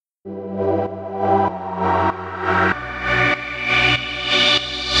That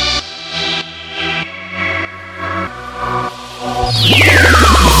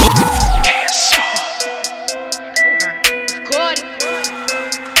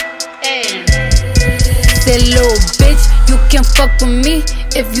little bitch, you can fuck with me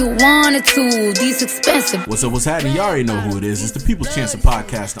if you wanted to. These expensive. What's up, what's happening? You already know who it is. It's the People's Chancer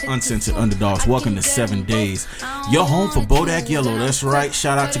Podcast, the Uncensored Underdogs. Welcome to 7 Days. Your home for Bodak Yellow. That's right.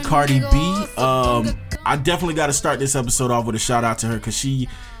 Shout out to Cardi B. I definitely got to start this episode off with a shout out to her because she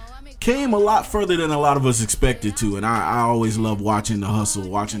came a lot further than a lot of us expected to. And I always love watching the hustle,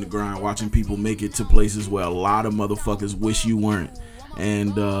 watching the grind, watching people make it to places where a lot of motherfuckers wish you weren't.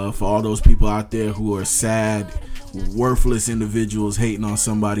 And for all those people out there who are sad, worthless individuals hating on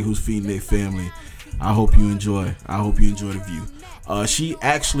somebody who's feeding their family, I hope you enjoy. I hope you enjoy the view. She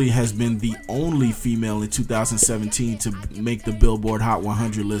actually has been the only female in 2017 to make the Billboard Hot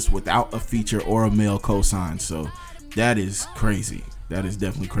 100 list without a feature or a male cosign. So that is crazy. That is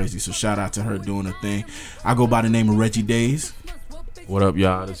definitely crazy. So shout out to her doing her thing. I go by the name of Reggie Days. What up,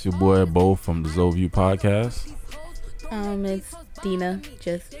 y'all? It's your boy Bo from the Zoview Podcast. It's Dina,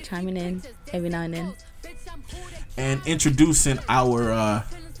 just chiming in every now and then. And introducing our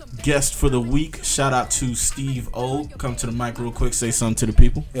guest for the week. Shout out to Steve O. Come to the mic real quick. Say something to the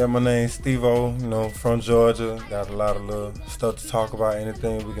people. Yeah, my name's Steve O. From Georgia. Got a lot of little stuff to talk about.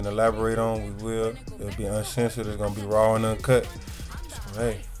 Anything we can elaborate on, we will. It'll be uncensored. It's gonna be raw and uncut. So,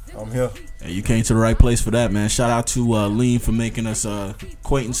 hey, I'm here. Hey, you came to the right place for that, man. Shout out to Lean for making us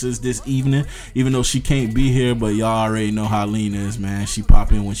acquaintances this evening. Even though she can't be here, but y'all already know how Lean is, man. She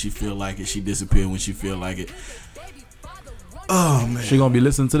pop in when she feel like it. She disappear when she feel like it. Oh, man. She gonna be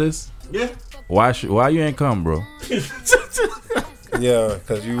listening to this? Yeah. Why you ain't come, bro? Yeah,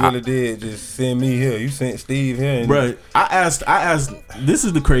 because you really did just send me here. You sent Steve here. Bro, I asked, this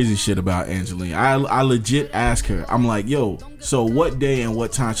is the crazy shit about Angeline. I legit asked her, I'm like, yo, so what day and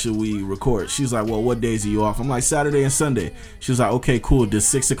what time should we record? She's like, well, what days are you off? I'm like, Saturday and Sunday. She was like, okay, cool. Does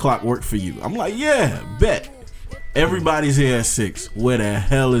 6 o'clock work for you? I'm like, yeah, bet. Everybody's here at 6. Where the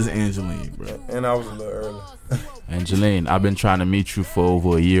hell is Angeline, bro? And I was a little early. Angeline, I've been trying to meet you for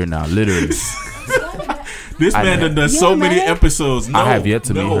over a year now, literally. This man done done so many episodes. No, I have yet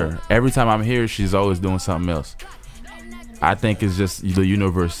to meet her. Every time I'm here, she's always doing something else. I think it's just the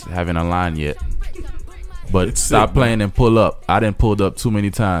universe haven't aligned yet. But It's stop sick, playing and pull up. I done pulled up too many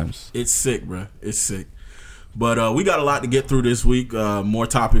times. It's sick, bro. It's sick. But we got a lot to get through this week. More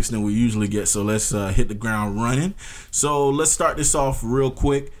topics than we usually get. So let's hit the ground running. So let's start this off real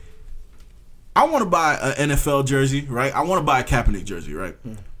quick. I want to buy an NFL jersey, right? I want to buy a Kaepernick jersey, right?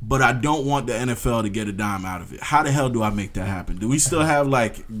 But I don't want the NFL to get a dime out of it. How the hell do I make that happen? Do we still have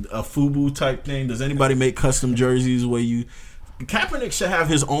like a FUBU type thing? Does anybody make custom jerseys where you... Kaepernick should have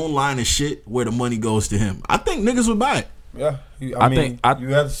his own line of shit where the money goes to him. I think niggas would buy it. Yeah, I mean, you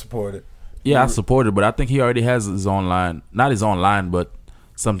have to support it. Yeah, I support it, but I think he already has his own line. Not his own line, but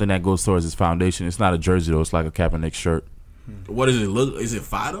something that goes towards his foundation. It's not a jersey, though. It's like a Kaepernick shirt. What does it look? Is it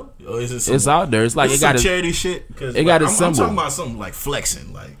Fido? Or is it It's out there. It's like it got charity shit. It got his symbol. I'm talking about something like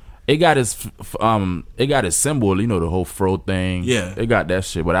flexing, like it got his symbol. You know, the whole fro thing. Yeah, it got that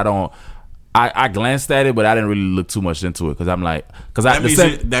shit. But I glanced at it, but I didn't really look too much into it because I'm like, that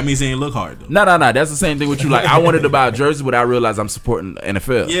means it ain't look hard though. No. That's the same thing with you. Like I wanted to buy a jersey, but I realized I'm supporting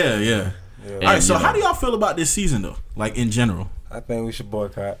NFL. Yeah. All right. So how do y'all feel about this season though? Like in general, I think we should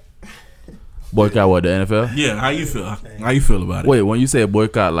boycott. Boycott what, the NFL? Yeah, how you feel? How you feel about it? Wait, when you say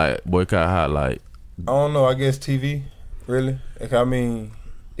boycott how, like? I don't know. I guess TV, really. Like, I mean,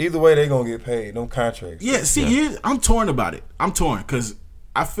 either way, they gonna get paid. Them contracts. Yeah. See, I'm torn about it. I'm torn because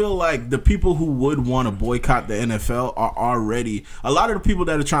I feel like the people who would want to boycott the NFL are already a lot of the people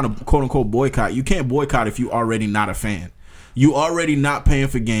that are trying to quote unquote boycott. You can't boycott if you already not a fan. You already not paying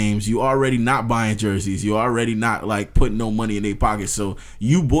for games. You already not buying jerseys. You already not like putting no money in their pockets. So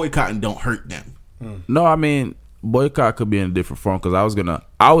you boycotting don't hurt them. No, I mean boycott could be in a different form because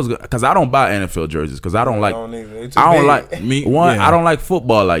I don't buy NFL jerseys because I don't like I don't like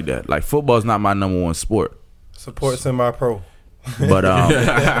football like that. Like football is not my number one sport. Support semi-pro. But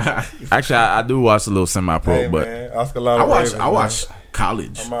actually I do watch a little semi-pro. Hey, but man, I watch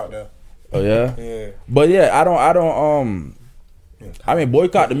college. I'm out there. Oh yeah? Yeah. But yeah, I don't I mean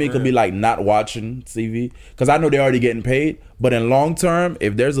boycott to me could be like not watching TV because I know they're already getting paid, but in long term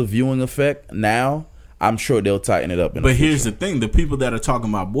if there's a viewing effect now, I'm sure they'll tighten it up. But here's the thing: the people that are talking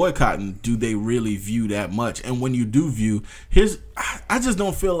about boycotting, do they really view that much? And when you do view, I just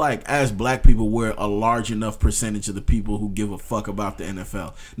don't feel like as black people we're a large enough percentage of the people who give a fuck about the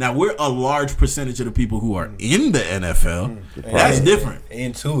NFL. Now we're a large percentage of the people who are in the NFL. That's different.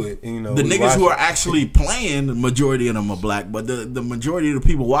 Into it, you know. The niggas who are actually playing, the majority of them are black, but the majority of the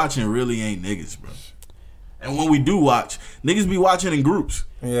people watching really ain't niggas, bro. And when we do watch, niggas be watching in groups.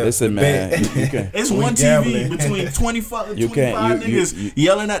 Yeah. Listen, man, it's one TV between 25 niggas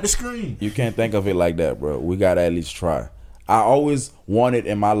yelling at the screen. You can't think of it like that, bro. We gotta at least try. I always wanted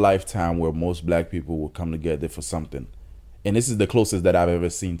in my lifetime where most black people would come together for something, and this is the closest that I've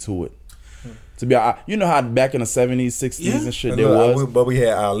ever seen to it. To be honest, you know how back in the 70s, 60s and shit there was. But we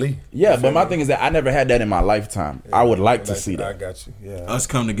had Ali. Yeah, but my thing is that I never had that in my lifetime. Yeah, I would like to see that. I got you. Yeah. Us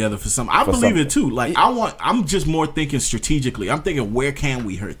come together for something. I believe it too. Like I'm just more thinking strategically. I'm thinking, where can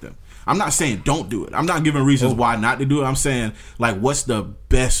we hurt them? I'm not saying don't do it. I'm not giving reasons why not to do it. I'm saying, like, what's the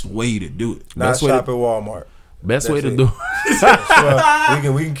best way to do it? Not shop at Walmart. Best way to do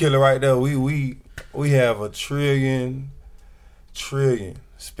it. we can kill it right there. We have a trillion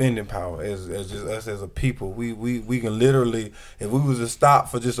spending power as just us as a people. We can literally, if we was to stop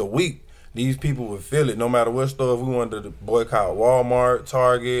for just a week, these people would feel it. No matter what store, if we wanted to boycott Walmart,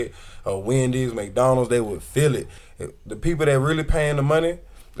 Target, Wendy's, McDonald's, they would feel it. The people that really paying the money,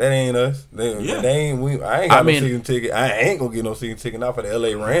 that ain't us. I ain't got no season ticket. I ain't gonna get no season ticket, not for the LA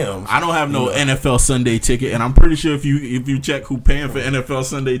Rams. I don't have no NFL Sunday ticket, and I'm pretty sure if you check who paying for NFL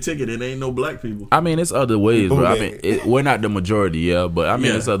Sunday ticket, it ain't no black people. I mean, it's other ways, bro. I mean, we're not the majority, but I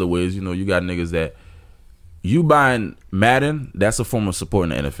mean, it's other ways. You know, you got niggas that you buying Madden. That's a form of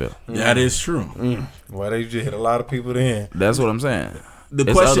supporting the NFL. That is true. Well, they just hit a lot of people in. That's what I'm saying. The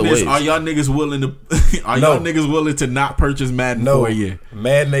question is, are y'all niggas willing to y'all niggas willing to not purchase Madden for a year?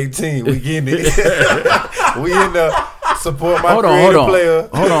 Madden 18, we getting it. We in the support my creative player.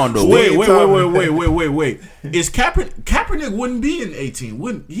 Hold on, though. Wait. Is Kaepernick wouldn't be in 18?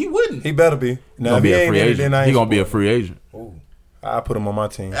 He wouldn't. He better be. Now, if he ain't in it, then I ain't. He gonna be a free agent. Ooh. I put him on my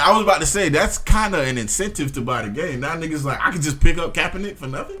team. I was about to say that's kind of an incentive to buy the game. Now niggas like, I could just pick up Kaepernick for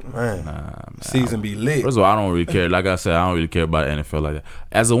nothing. Man. Season be lit. First of all, I don't really care. Like I said, I don't really care about NFL like that.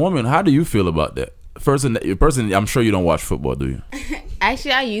 As a woman, how do you feel about that? Person, I'm sure you don't watch football, do you?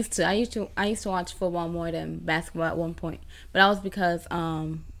 Actually, I used to. I used to watch football more than basketball at one point. But that was because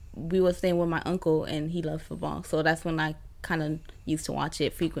we were staying with my uncle and he loved football. So that's when I kind of used to watch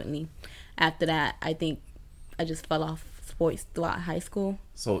it frequently. After that, I think I just fell off sports throughout high school.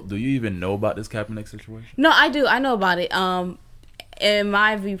 So do you even know about this Kaepernick situation? No, I do. I know about it. In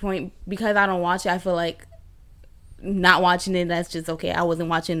my viewpoint, because I don't watch it, I feel like not watching it, that's just okay. I wasn't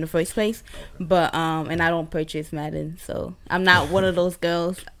watching in the first place. But and I don't purchase Madden, so I'm not one of those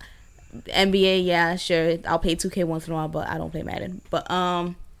girls. NBA, yeah, sure, I'll play 2K once in a while, but I don't play Madden. But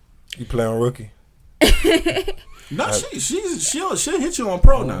you play on rookie? No, she'll hit you on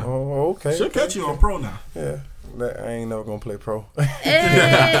pro now. Oh, okay. She'll catch you on pro now. Yeah, I ain't never gonna play pro. But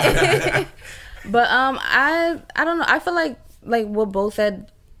I don't know. I feel like what Bo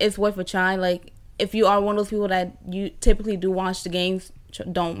said, it's worth a try. Like, if you are one of those people that you typically do watch the games,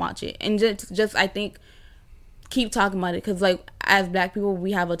 don't watch it. And just I think keep talking about it, because like as black people,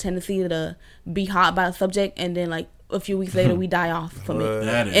 we have a tendency to be hot about a subject, and then like a few weeks later we die off from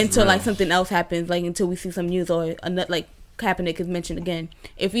it until like something else happens, like until we see some news or another, like Kaepernick is mentioned again.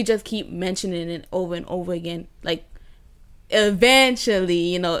 If we just keep mentioning it over and over again, like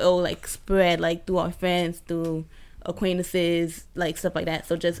eventually, it'll like spread like through our friends, through acquaintances, like stuff like that.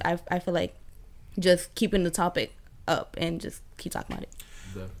 So just I feel like just keeping the topic up and just keep talking about it.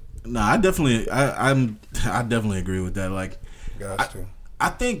 No, I definitely agree with that. Like, I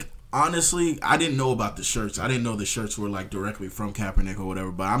think honestly, I didn't know about the shirts. I didn't know the shirts were like directly from Kaepernick or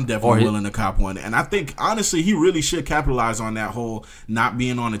whatever. But I'm definitely willing to cop one. And I think honestly, he really should capitalize on that whole not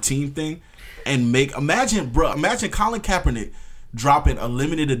being on a team thing, and imagine Colin Kaepernick dropping a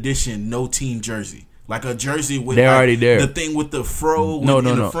limited edition no team jersey. Like a jersey with already there. The thing with the fro in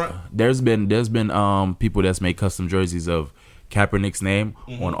the front. There's been people that's made custom jerseys of Kaepernick's name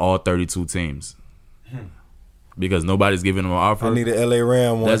on all 32 teams. Because nobody's giving him an offer. I need an LA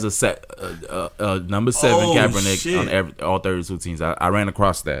Ram one. There's a set number 7 Kaepernick on all 32 teams. I ran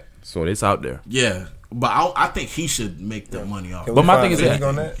across that, so it's out there. Yeah, but I think he should make the money off. But my thing is that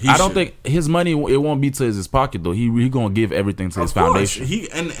I don't think his money, it won't be to his pocket though. He gonna give everything to his foundation.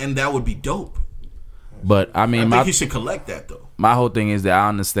 And that would be dope. But I mean, I think he should collect that though. My whole thing is that I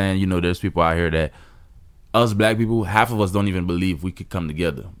understand. There's people out here that us black people, half of us don't even believe we could come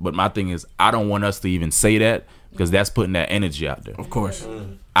together. But my thing is, I don't want us to even say that, because that's putting that energy out there. Of course.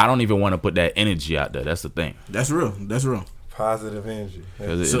 I don't even want to put that energy out there. That's the thing. That's real. That's real. Positive energy.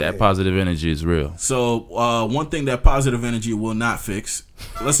 Because that positive energy is real. So one thing that positive energy will not fix.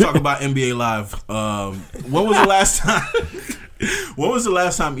 Let's talk about NBA Live. When was the last time? When was the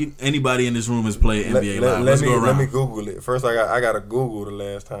last time anybody in this room has played NBA Live? Let's go around. Let me Google it. First, I got to Google the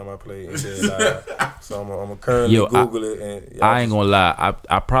last time I played NBA Live. So I'm gonna currently Google it. And I ain't gonna lie.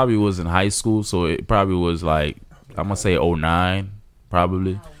 I probably was in high school, so it probably was like, I'm gonna say 09,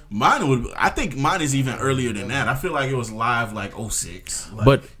 probably. I think mine is even earlier than that. I feel like it was live like 06.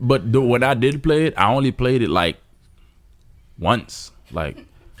 But when I did play it, I only played it like once. Like,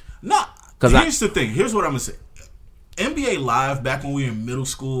 no. Here's the thing. Here's what I'm gonna say. NBA Live back when we were in middle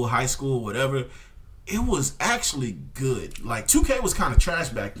school, high school, whatever, it was actually good. Like 2K was kind of trash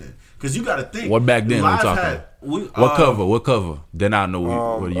back then because you got to think. What back then? Live what cover? Then I know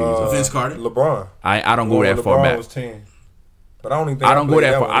what you was. Vince Carter, LeBron. I don't go that far back. Was 10. But I don't even think I don't go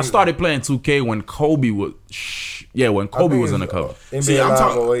that far. I either. started playing 2K when Kobe was. When Kobe was in the cover. NBA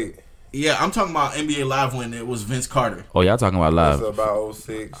Live 08. Yeah, I'm talking about NBA Live when it was Vince Carter. Oh, y'all talking about live? That's about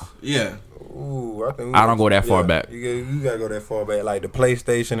 06. Yeah. Ooh, I don't go that far back. You gotta go that far back. Like the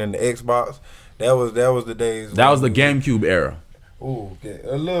PlayStation and the Xbox. That was the days. That was the GameCube era. Ooh,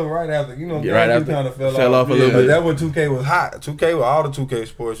 a little right after, right after kind of fell off a little bit. That when 2K was hot. 2K with all the 2K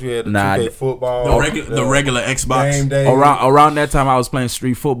sports. You had the 2K football, the regular Xbox. Game day. Around that time, I was playing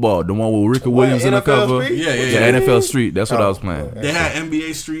Street Football, the one with Ricky Williams in the cover. Street? Yeah. NFL Street. That's what I was playing. They had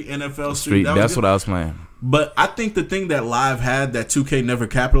NBA Street, NFL Street. That's what I was playing. But I think the thing that Live had that 2K never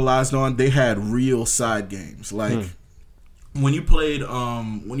capitalized on, they had real side games. Like when you played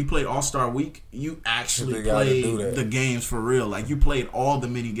All-Star Week, you actually played the games for real. Like you played all the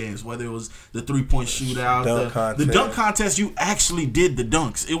mini games, whether it was the 3-point shootout, the dunk contest. You actually did the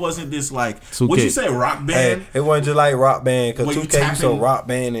dunks. It wasn't this like 2K. What'd you say, Rock Band? Hey, it wasn't just like Rock Band because When 2K used to Rock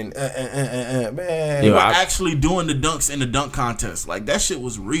Band and man. They were actually doing the dunks in the dunk contest. Like that shit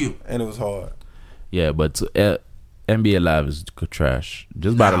was real, and it was hard. Yeah, but NBA Live is trash.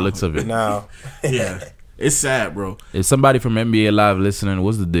 Just by the looks of it. Now, yeah. It's sad, bro. If somebody from NBA Live listening,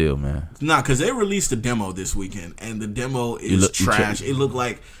 what's the deal, man? Nah, because they released a demo this weekend, and the demo is trash. It looked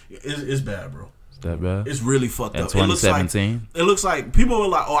like it's bad, bro. Is that bad? It's really fucked up. 2017? It looks like people were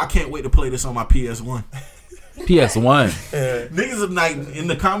like, "Oh, I can't wait to play this on my PS1." PS1. Niggas of night in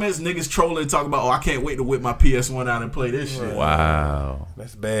the comments, niggas trolling, talking about, "Oh, I can't wait to whip my PS1 out and play this shit." Wow,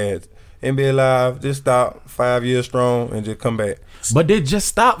 that's bad. NBA Live, just stop 5 years strong and just come back. But they just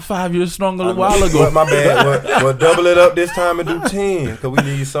stopped 5 years strong a while ago. But my bad. We'll double it up this time and do 10 because we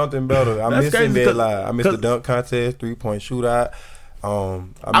need something better. I miss NBA Live. I miss the dunk contest, 3-point shootout.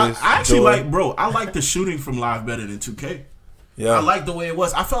 I actually I like the shooting from Live better than 2K. Yeah. I like the way it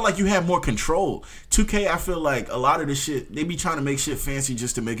was. I felt like you had more control. 2K, I feel like a lot of the shit, they be trying to make shit fancy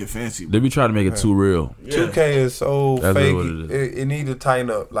just to make it fancy. They be trying to make it too real. Yeah. 2K is so fake. It need to tighten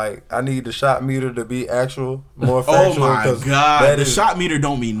up. Like, I need the shot meter to be actual, more factual. Oh my God. The shot meter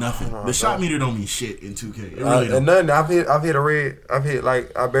don't mean nothing. The shot meter don't mean shit in 2K. It really don't. And nothing. I've hit a red. I've hit,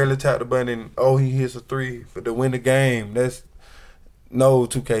 like, I barely tapped the button and, he hits a 3. But to win the game, no,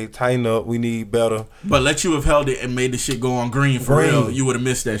 2K, tighten up. We need better. But let you have held it and made the shit go on green for real, you would have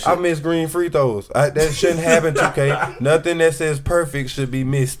missed that shit. I miss green free throws. That shouldn't happen, 2K. Nothing that says perfect should be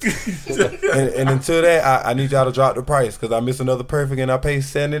missed. and until that, I need y'all to drop the price because I miss another perfect and I pay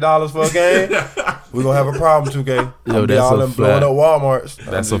 $70 for a game. We're going to have a problem, 2K. Yo, that's a fact. Blowing up Walmarts.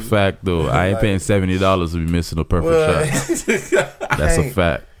 That's a fact, though. I ain't paying $70 to be missing a perfect shot. That's a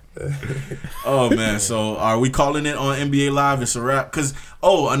fact. Oh man, so are we calling it on NBA Live? It's a wrap. Cause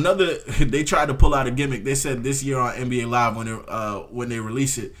they tried to pull out a gimmick. They said this year on NBA Live when they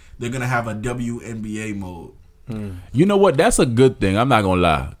release it, they're gonna have a WNBA mode. You know what? That's a good thing. I'm not gonna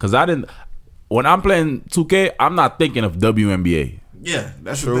lie, cause when I'm playing 2K, I'm not thinking of WNBA. Yeah,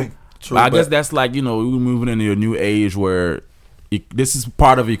 that's true. The thing. True, I guess that's like, we're moving into a new age where this is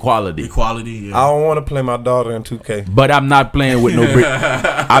part of equality. Yeah. I don't want to play my daughter in 2K. But I'm not playing with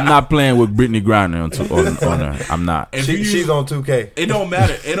I'm not playing with Brittany Griner on her. I'm not. She's on 2K. It don't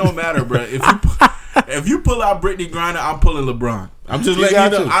matter. It don't matter, bro. If you pull out Brittany Griner, I'm pulling LeBron. I'm just letting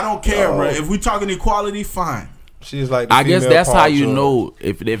you know. I don't care, bro. If we talking equality, fine. She's like. I guess that's how you know.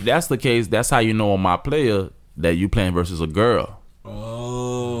 If that's the case, that's how you know on my player that you playing versus a girl.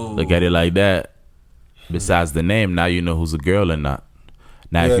 Oh. Look at it like that. Besides the name, now you know who's a girl or not.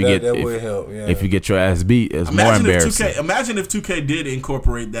 Now, if you get your ass beat, it's more embarrassing. Imagine if 2K did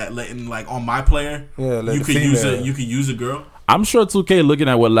incorporate that, letting like on my player, you could use a girl. I'm sure 2K looking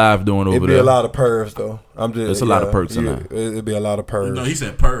at what Live doing over It'd be there. a lot of pervs though. There's a lot of perks in there. It'd be a lot of pervs. No, he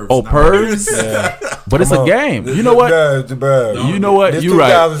said pervs. Oh, not pervs? Yeah. But it's a game. You know what? You know what? This You right.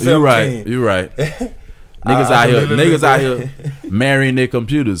 2017. You right. Niggas out here marrying their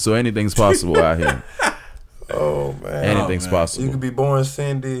computers, so anything's possible out here. Oh man, Anything's You possible. could be born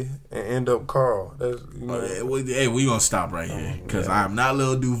Cindy and end up Carl. That's Hey, we gonna stop right here because I'm not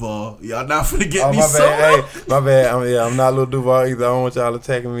Lil Duval. Y'all not finna get Oh, me my so. bad. Hey, my bad. I'm not Lil Duval either. I don't want y'all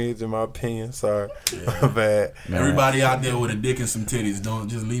attacking me. It's in my opinion. Sorry. My bad. Everybody out there with a dick and some titties, don't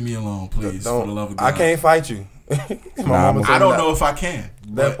just leave me alone, please. For the love of God. I can't fight you. My mama told I me don't that- know if I can.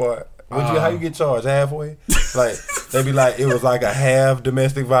 that part. How you get charged halfway? Like they be like it was like a half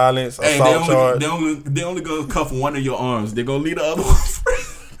domestic violence assault charge. They only gonna cuff one of your arms. They gonna leave the other one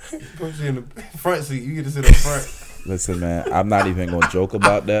free. Put you in the front seat. You get to sit up front. Listen, man, I'm not even gonna joke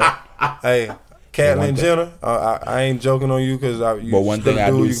about that. Hey, Caitlyn Jenner, I ain't joking on you because But one thing I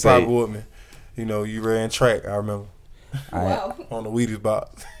do you say- probably with me. You know, you ran track. I remember on the Wheaties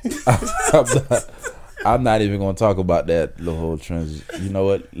box. I'm not even gonna talk about that the whole trans. You know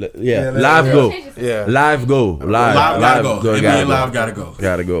what? Yeah, Live yeah. go. Yeah, Live go. Live gotta go. NBA Live gotta go.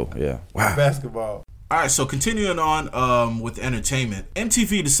 Gotta go. Yeah. Wow. basketball. All right, so continuing on with entertainment,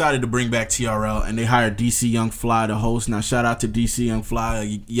 MTV decided to bring back TRL and they hired DC Young Fly to host. Now, shout out to DC Young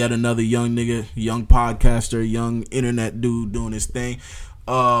Fly, yet another young nigga, young podcaster, young internet dude doing his thing.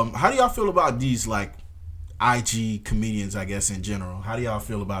 How do y'all feel about these like IG comedians? I guess in general, how do y'all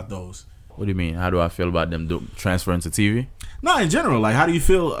feel about those? What do you mean? How do I feel about them transferring to TV? No, in general, like how do you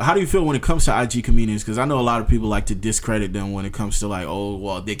feel? How do you feel when it comes to IG comedians? Because I know a lot of people like to discredit them when it comes to like, oh,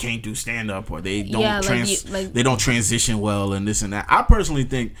 well, they can't do stand up or they don't they don't transition well and this and that. I personally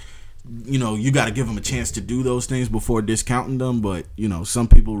think, you know, you got to give them a chance to do those things before discounting them. But you know, some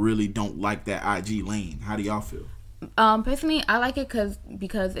people really don't like that IG lane. How do y'all feel? Personally, I like it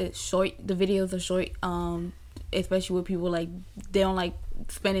because it's short. The videos are short. Especially with people like they don't like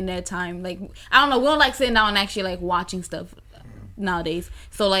spending their time like I don't know. We don't like sitting down and actually like watching stuff nowadays.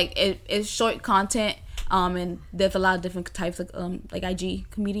 So like it's short content. And there's a lot of different types of like IG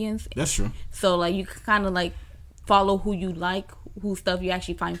comedians. That's true. So like you kind of like follow who you like, whose stuff you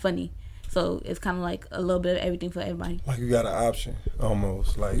actually find funny. So it's kind of like a little bit of everything for everybody. Like you got an option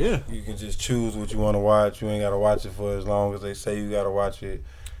almost. Like Yeah. you can just choose what you want to watch. You ain't got to watch it for as long as they say you got to watch it.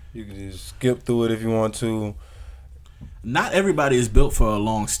 You can just skip through it if you want to. Not everybody is built for a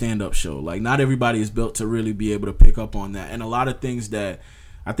long stand-up show. Like, not everybody is built to really be able to pick up on that. And a lot of things that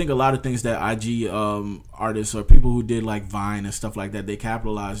IG artists or people who did like Vine and stuff like that, they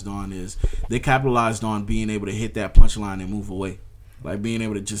capitalized on being able to hit that punchline and move away. Like being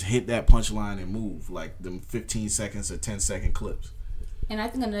able to just hit that punchline and move, like them 15 seconds or 10-second clips. And I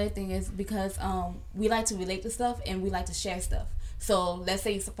think another thing is because we like to relate to stuff and we like to share stuff. So let's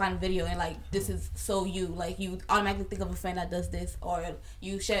say you find a video and like this is so you like you automatically think of a friend that does this, or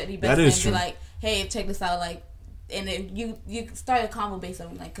you share it with your best friend and be like, hey, check this out, like, and then you start a convo based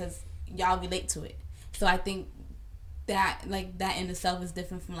on like because y'all relate to it. So I think that like that in itself is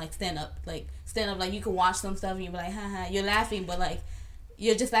different from like stand up. Like stand up, like you can watch some stuff and you're like, haha, you're laughing, but like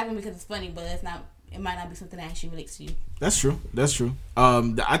you're just laughing because it's funny, but it's not. It might not be something that actually relates to you. That's true.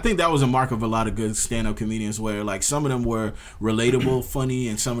 I think that was a mark of a lot of good stand-up comedians where like some of them were relatable, funny,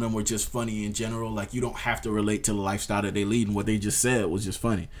 and some of them were just funny in general. Like you don't have to relate to the lifestyle that they lead, and what they just said was just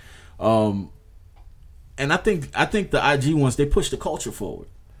funny. And I think the IG ones, they push the culture forward.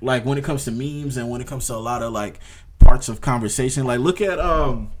 Like when it comes to memes and when it comes to a lot of like parts of conversation. Like look at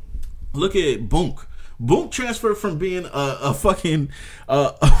Boonk. Boonk transferred from being a fucking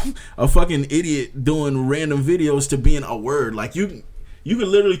idiot doing random videos to being a word. Like you could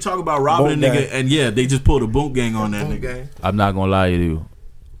literally talk about robbing Boonk a nigga, gang. and yeah, they just pulled a Boonk gang on that nigga. Gang. I'm not gonna lie to you.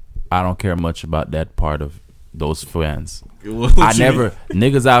 I don't care much about that part of those fans. I never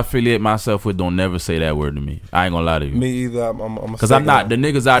niggas I affiliate myself with don't never say that word to me. I ain't gonna lie to you. Me either. I'm Because I'm not the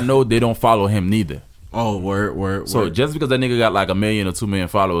niggas I know. They don't follow him neither. Oh, word. So just because that nigga got like 1 million or 2 million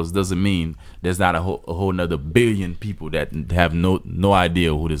followers doesn't mean there's not a whole nother billion people that have no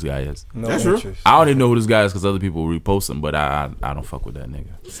idea who this guy is. no That's true. interest. I only know who this guy is because other people repost him, but I don't fuck with that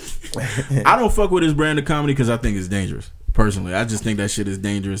nigga. I don't fuck with his brand of comedy because I think it's dangerous. Personally, I just think that shit is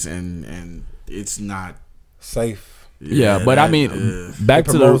dangerous and it's not Safe. Yeah, but I mean, back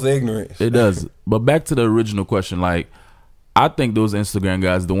to Promotes the ignorance. it does. But back to the original question, like I think those Instagram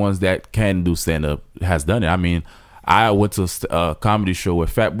guys, the ones that can do stand up, has done it. I mean, I went to a comedy show where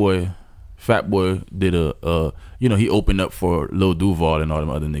Fat Boy did he opened up for Lil Duval and all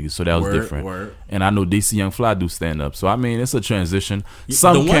them other niggas, so that was different. Word. And I know DC Young Fly do stand up, so I mean it's a transition.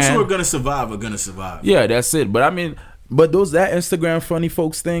 The ones who are gonna survive are gonna survive. Yeah, that's it. But I mean, But that Instagram funny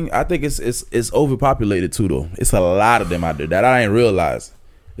folks thing, I think it's overpopulated too though. It's a lot of them out there that I ain't realize.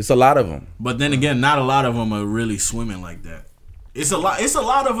 It's a lot of them. But then again, not a lot of them are really swimming like that. It's a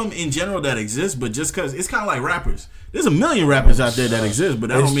lot of them in general that exist, but just because it's kind of like rappers. There's a million rappers out there that exist, but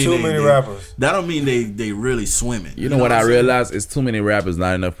that don't mean too many rappers. That don't mean they really swimming. You know what I realized? It's too many rappers,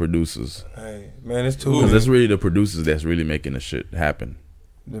 not enough producers. Hey, man, it's too Because many. it's really the producers that's really making the shit happen.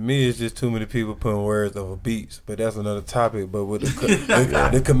 To me, it's just too many people putting words over beats, but that's another topic. But with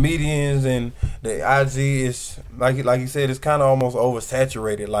the comedians and the IG, it's like you said, it's kind of almost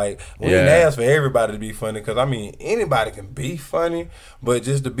oversaturated. Like we didn't ask for everybody to be funny, because I mean anybody can be funny, but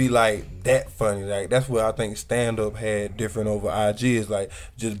just to be like that funny, like that's what I think stand up had different over IG. Is like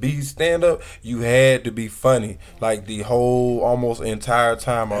just be stand up, you had to be funny, like the whole almost entire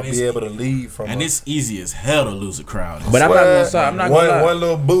time, or be able to lead from. And it's easy as hell to lose a crowd. But I'm not gonna say, I'm not gonna lie. One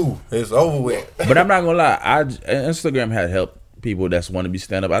little boo, it's over with. But I'm not gonna lie. Instagram had helped people that's want to be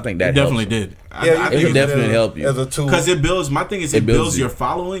stand up. I think that definitely helps. did. Yeah, I it think can definitely help you as a tool, because it builds. My thing is it builds you. your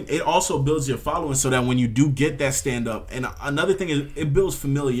following. It also builds your following so that when you do get that stand up, and another thing is it builds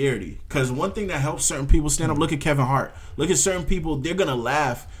familiarity. Because one thing that helps certain people stand up. Look at Kevin Hart. Look at certain people. They're gonna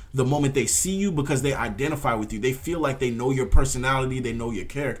laugh the moment they see you because they identify with you. They feel like they know your personality. They know your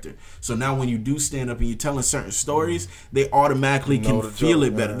character. So now when you do stand up and you're telling certain stories, they automatically can feel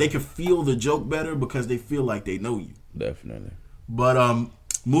it better. They can feel the joke better because they feel like they know you. Definitely. But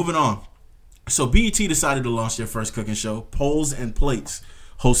moving on. So BET decided to launch their first cooking show, Poles and Plates,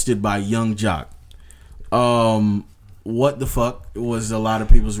 hosted by Young Jock. What the fuck was a lot of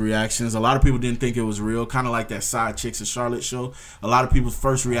people's reactions? A lot of people didn't think it was real, kind of like that Side Chicks of Charlotte show. A lot of people's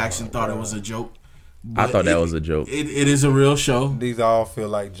first reaction thought it was a joke. I thought that was a joke. It is a real show. These all feel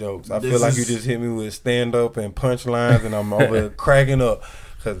like jokes. I feel like you just hit me with stand up and punchlines, and I'm over here cracking up.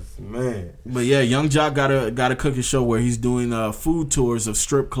 Cause man, but yeah, Young Jock got a cooking show where he's doing food tours of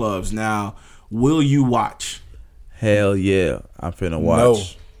strip clubs. Now, will you watch? Hell yeah, I'm finna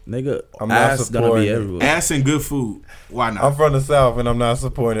watch. Nigga, I'm not ass gonna supporting be it. everywhere. Ass and good food. Why not? I'm from the South and I'm not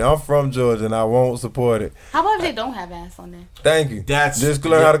supporting it. I'm from Georgia and I won't support it. How about if they don't have ass on there? Thank you. That's just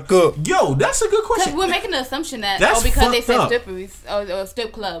learn how to cook. Yo, that's a good Because question. we're making the assumption that That's because they fucked said up. strippers or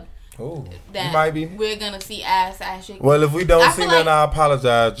strip club, Oh, that might be. we're gonna see ass shaking. Well, if we don't I see feel nothing, like- I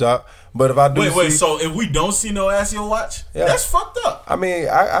apologize, Jock. But if I do Wait. see, So if we don't see no ass, you'll watch? Yeah. That's fucked up. I mean,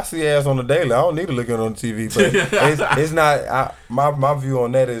 I see ass on the daily. I don't need to look at it on TV, but it's not. My view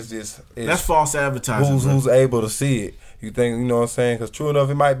on that is just That's false advertising. who's able to see it. You think, you know what I'm saying? Because true enough,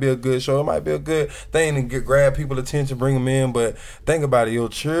 it might be a good show. It might be a good thing to grab people's attention, bring them in. But think about it, your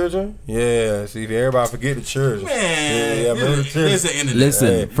children. Yeah, see, everybody forget the children. Man, yeah, man, the children. there's the internet. Listen,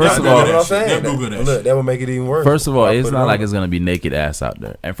 Hey, first of y'all all, Google That's that what I'm shit. saying. They'll Google that Look, shit. that would make it even worse. First of all, I'll it's put it not on. like it's gonna be naked ass out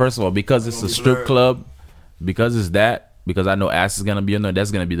there. And first of all, because it's a strip club, because I know ass is gonna be in there,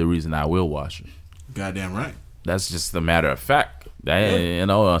 that's gonna be the reason I will watch it. Goddamn right. That's just a matter of fact. That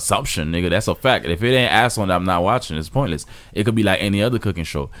ain't, assumption, nigga. That's a fact. If it ain't ass on that, I'm not watching. It's pointless. It could be like any other cooking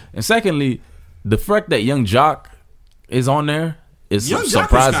show. And secondly, the fact that Young Jock is on there is Young Jock is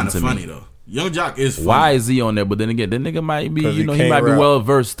surprising kind of to funny me. though. Young Jock is funny. Why is he on there? But then again, the nigga might be, 'Cause he he might can't be rap. well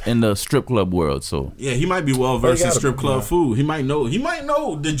versed in the strip club world. So Yeah, he might be well versed in gotta strip be, club yeah. food. He might know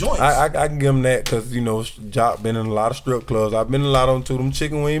the joints. I can give him that because, you know, Jock been in a lot of strip clubs. I've been in a lot of them too. Them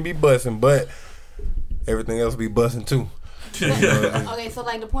chicken wings be busting, but everything else be busting too. Okay, so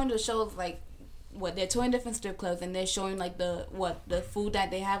like the point of the show is like what they're touring different strip clubs and they're showing like the food that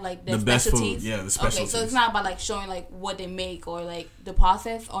they have, like their The best food, specialties. yeah, the Okay, specialties. so it's not about like showing like what they make or like the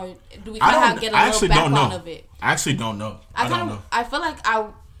process, or do we I kind don't. of get a I little actually don't background know. of it? I actually don't know. I don't know. I feel like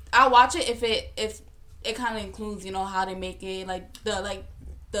I watch it if it kind of includes, you know, how they make it, like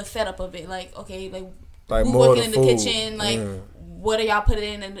the setup of it, like okay, Like who's more working of in the the food. kitchen, like what are y'all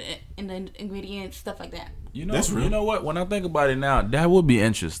putting in the ingredients, stuff like that. That's real. you know what? When I think about it now, that would be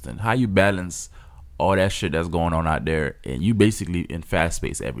interesting. How you balance all that shit that's going on out there, and you basically in fast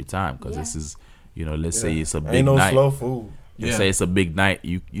pace every time because this is, you know, let's say it's a big Ain't no night. slow food. Let's Yeah. say it's a big night.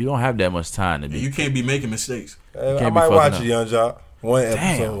 You don't have that much time to be. You can't be making mistakes. I can't be might fucking watch up. it, Young Jock. One Damn,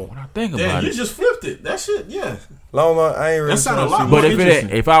 episode. when I think Damn, about you it. just flipped it. That shit, yeah. Long I ain't really That sound a trying to lot see more But if interesting.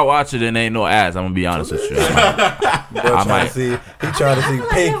 if I watch it and ain't no ass, I'm gonna be honest with you. Bro trying might- to see. He trying to I see feel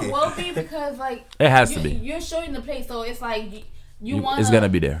Pinky. like it will be because like It has to be. You're showing the place, so it's like you want. It's gonna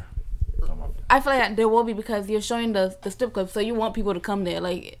be there. I feel like there will be because you're showing the strip club, so you want people to come there.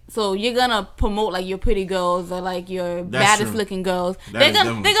 Like, so you're gonna promote like your pretty girls or like your That's baddest true. looking girls. That They're is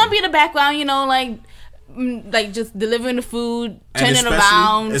gonna definitely be in the background, you know, like like just delivering the food, And turning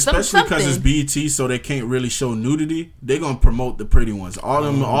around, especially because it's something. BET, so they can't really show nudity. They're gonna promote the pretty ones. All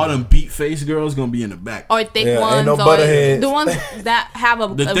them beat face girls gonna be in the back. Or thick Yeah, ain't ones, no or butterheads. the ones that have a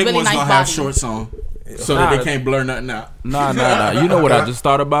The thick really ones nice gonna body. have shorts on, so that they can't blur nothing out. Nah. You know what I just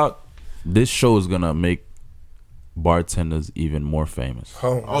thought about? This show is gonna make bartenders even more famous.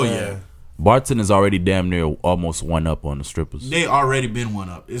 Oh yeah, Bartenders already damn near almost one up on the strippers. they already been one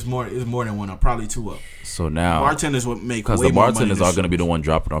up. It's more than one up, probably two up. So now, Bartenders would make because way the more money bartenders than are gonna be the strippers. one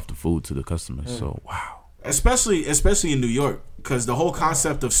dropping off the food to the customers. So wow. Especially in New York, because the whole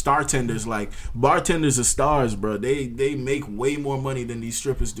concept of star tenders, like bartenders are stars, bro. They make way more money than these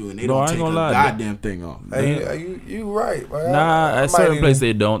strippers do, and they No, I don't ain't take a gonna lie. goddamn thing off. Hey, you right. Man. Nah, I at might certain even- places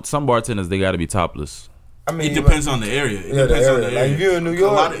they don't. Some bartenders they gotta be topless. I mean, It depends on the area. It Yeah, the depends on the area. area. Like, if you're in New A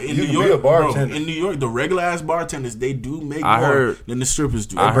York, lot of- you can be a bartender. Bro, in New York, the regular ass bartenders, they do make I more heard- than the strippers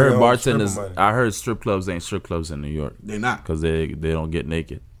do. I bring heard home bartenders. stripper money. I heard strip clubs ain't strip clubs in New York They're not. because they don't get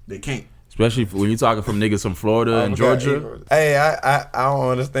naked. They can't. Especially when you talking from niggas from Florida and Georgia. Hey, I don't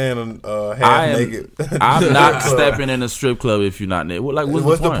understand I half am. naked. I'm not stepping in a strip club if you're not naked. Like,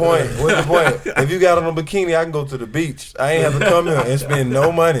 What's the point? What's the point? If you got on a bikini, I can go to the beach. I ain't have to come here and spend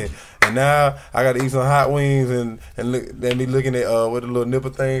no money. And now I got to eat some hot wings and look. Then be looking at what the little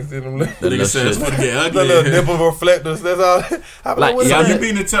nipple things in them. That Nigga little said it's shit. gonna get The ugly. little nipple reflectors. That's all. I'm Like, what's y'all So up? you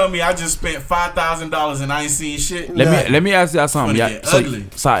mean to tell me I just spent $5,000 and I ain't seen shit? Let me ask y'all something. It's Y'all, gonna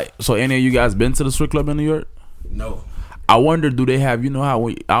get so, ugly. so any of you guys been to the strip club in New York? No. I wonder, do they have? You know how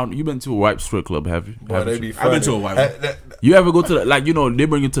you been to a white strip club? Have you? Boy, Haven't they you? be I've funny. been to a white one. You ever go to the, like, you know, they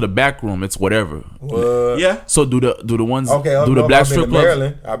bring you to the back room? It's whatever. What? Yeah. So do the ones Okay, do the black strip clubs?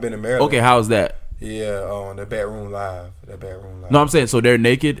 Maryland. I've been to Maryland. Okay, how's that? Yeah, on the Batroom Live. That Batroom Live. No, I'm saying so they're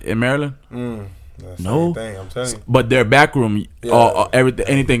naked in Maryland, That's the no. same thing, I'm telling you. but their back room, Yeah. everything,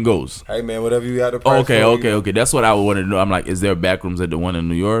 anything goes. Hey man, whatever you got to Oh, price okay. That's what I wanted to know. I'm like, is there back rooms at the one in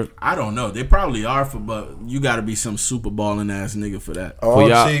New York? I don't know. They probably are, but you got to be some super balling ass nigga for that. All For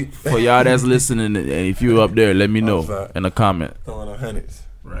y'all, cheap. for y'all that's listening, and if you up there, let me know sorry. in a comment. Throwing the hundreds.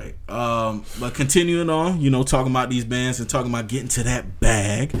 Right. But continuing on, talking about these bands and talking about getting to that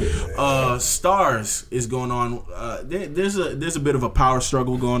bag. Stars is going on. There's a bit of a power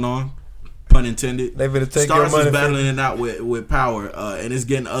struggle going on, pun intended. They better take Stars your money. is battling it out with Power, and it's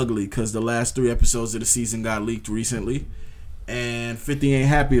getting ugly because the last 3 episodes of the season got leaked recently, and 50 ain't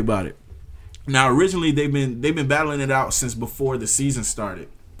happy about it. Now, originally they've been battling it out since before the season started.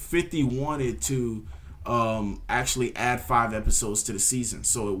 50 wanted to actually add 5 episodes to the season,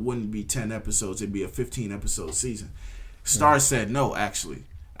 so it wouldn't be 10 episodes; it'd be a 15 episode season. Stars said no, actually,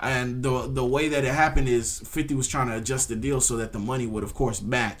 and the way that it happened is 50 was trying to adjust the deal so that the money would, of course,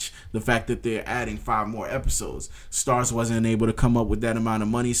 match the fact that they're adding 5 more episodes. Stars wasn't able to come up with that amount of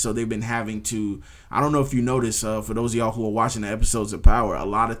money, so they've been having to. I don't know if you noticed, for those of y'all who are watching the episodes of Power, a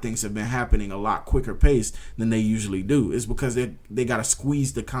lot of things have been happening a lot quicker paced than they usually do. It's because they got to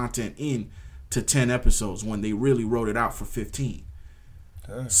squeeze the content in to 10 episodes when they really wrote it out for 15.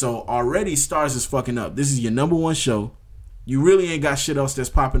 So already Stars is fucking up. This is your number 1 show. You really ain't got shit else that's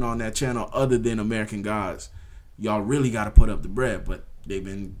popping on that channel other than American Gods. Y'all really got to put up the bread, but they've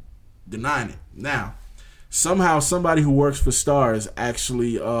been denying it. Now, somehow somebody who works for Stars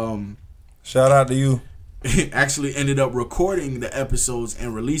actually Shout out to you. actually ended up recording the episodes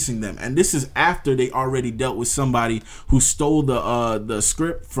and releasing them, and this is after they already dealt with somebody who stole the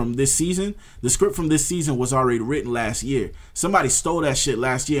script from this season. The script from this season was already written last year. Somebody stole that shit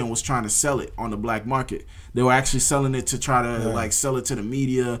last year and was trying to sell it on the black market. They were actually selling it to try to sell it to the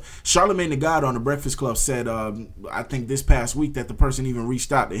media. Charlamagne the God on the Breakfast Club said, I think this past week, that the person even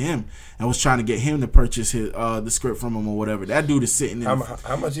reached out to him and was trying to get him to purchase his the script from him or whatever. That dude is sitting in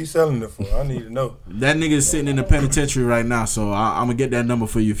How much he selling it for? I need to know. that nigga is sitting in the penitentiary right now, so I'm gonna get that number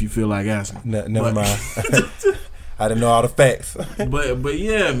for you if you feel like asking. Never mind. I didn't know all the facts. But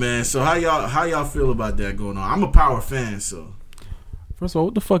yeah, man. So how y'all feel about that going on? I'm a Power fan, so First of all,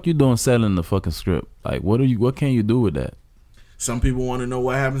 what the fuck you doing selling the fucking script? Like, what can you do with that? some people want to know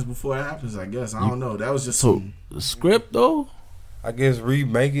what happens before it happens. I guess I don't know. That was just So the script though, I guess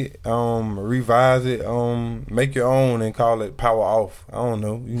remake it, revise it, make your own and call it Power Off. I don't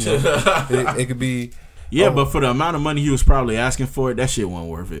know. It could be. yeah. But for the amount of money he was probably asking for it, that shit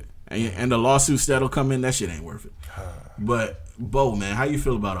wasn't worth it. And the lawsuits that'll come in, that shit ain't worth it. But Bo, man, how you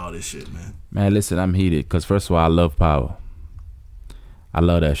feel about all this shit, man? man. Listen, I'm heated because first of all, I love Power. I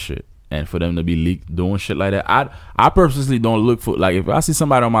love that shit, and for them to be leaked doing shit like that, I purposely don't look for, like, if I see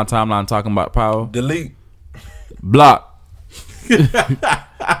somebody on my timeline talking about Power, Delete. block,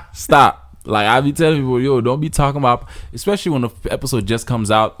 stop. Like I be telling people, yo, don't be talking about, especially when the episode just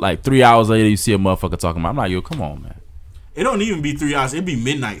comes out. Like 3 hours later, you see a motherfucker talking about. I'm like, yo, come on, man. It don't even be 3 hours. It be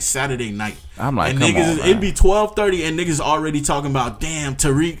midnight, Saturday night. I'm like, and come niggas, on, man. it be 12:30, and niggas already talking about damn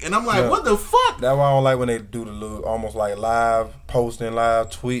Tariq, and I'm like, what the fuck? That's why I don't like when they do the little almost like live posting, live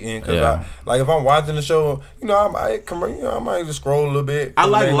tweeting. Cause Yeah. like if I'm watching the show, I might just scroll a little bit. I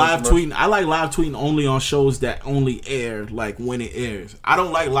like Maybe live commercial. tweeting. I like live tweeting only on shows that only air like when it airs. I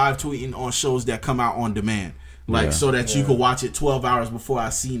don't like live tweeting on shows that come out on demand. Like so that you could watch it 12 hours before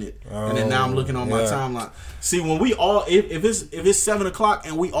I seen it, and then now I'm looking on my timeline. See, when we all if it's 7 o'clock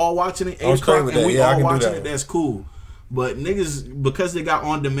and we all watching it 8 o'clock and we all watching it, that's cool. But niggas, because they got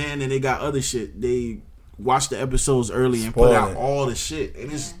on demand and they got other shit, they watch the episodes early and put out all the shit,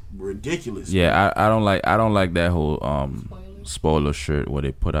 and it's ridiculous. Yeah, I don't like that whole spoiler shit where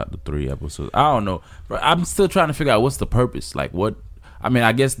they put out the 3 episodes. I don't know, but I'm still trying to figure out what's the purpose. Like what? I mean,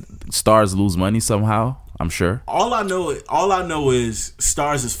 I guess stars lose money somehow. I'm sure. All I know is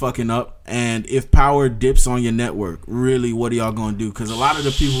Stars is fucking up, and if Power dips on your network, really, what are y'all gonna do? Because a lot of the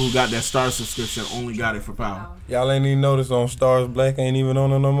people who got that Stars subscription only got it for Power. Y'all ain't even noticed on Stars Black ain't even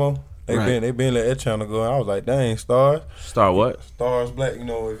on it no more. They Right. been let that channel go. I was like, dang, Stars. Star what? Stars Black, if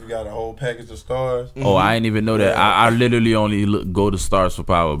you got a whole package of stars. Oh, I ain't even know that. I literally only go to Stars for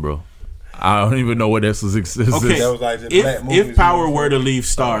Power, bro. I don't even know what else exists. Okay, That was like just black movies if Power and were to leave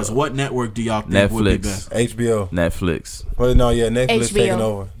Stars, what network do y'all think would be Netflix. best? HBO. Netflix. Well, no, yeah, Netflix HBO. taking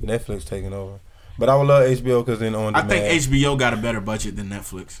over. Netflix taking over. But I would love HBO because then on I demand. think HBO got a better budget than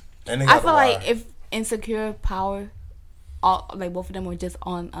Netflix. And they I got feel The like Wire. if Insecure, Power, all like both of them were just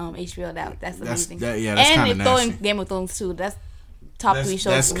on HBO, that's amazing. that's and kinda they throw in nasty. Game of Thrones too. That's top 3 shows.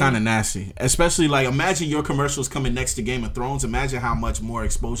 That's for me. kind of nasty. Especially like imagine your commercials coming next to Game of Thrones. Imagine how much more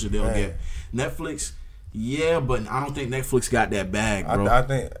exposure they'll Man. get. Netflix, yeah, but I don't think Netflix got that bag, bro. I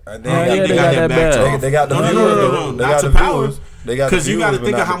think they yeah, got, they got that bag. They got the No, viewers. no, They not got to the Power. viewers. They got the Because you got to viewers,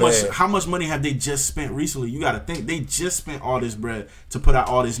 think but of not the bag. how much money have they just spent recently. You got to think they just spent all this bread to put out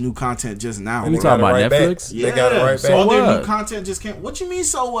all this new content just now. You They talking got it about right Netflix? back. They got it right So back. all their what? new content just can't. What you mean?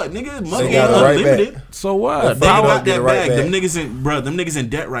 So what, nigga? Money They got ain't it right unlimited. back. So what? They Power got get that it right bag. back. Them niggas in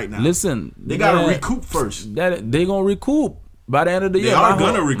debt right now. Listen, They gotta man, recoup first. That they gonna recoup by the end of the They year. are My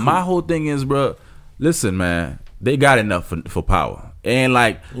gonna whole- recoup. My whole thing is, bro. Listen, man, they got enough for Power, and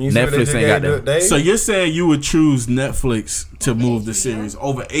like You see what they Netflix just ain't got gave that. So you're saying you would choose Netflix to move the series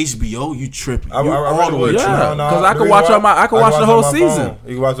over HBO? You tripping? You all the way would. tripping. Yeah, 'cause I could watch on my- I could watch the whole season.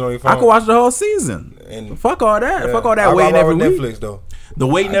 You can watch it on your phone. I could watch the whole season. And- Fuck all that. Yeah. Fuck all I that waiting rock every with week. Netflix though. The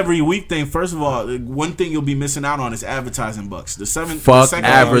waiting every week thing. First of all, one thing you'll be missing out on is advertising bucks. The Fuck second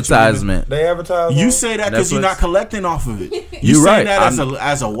one, advertisement. They advertise. You on- say that because you're Netflix. not collecting off of it. You saying right. that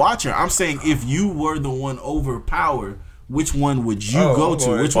as a watcher. I'm saying if you were the one over Power, which one would you Oh, go I'm to?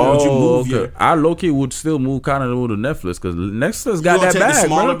 going- Which one would you move okay. your? I low key would still move kind of to Netflix because Netflix You got gonna that take bag, the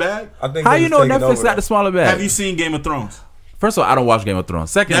smaller bro. bag? I think How they you just know taking Netflix over got the smaller bag? Have you seen Game of Thrones? First of all, I don't watch Game of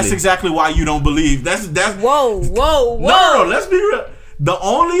Thrones. Secondly, That's exactly why you don't believe. That's Whoa. No. Let's be real. The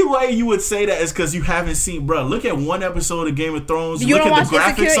only way you would say that is because you haven't seen, bro. Look at one episode of Game of Thrones. You Look don't at the watch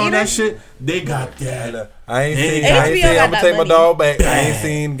graphics Insecure on that either? shit. They got that. I ain't seen. HBO I ain't seen. got I'm gonna that take my money. dog back. I ain't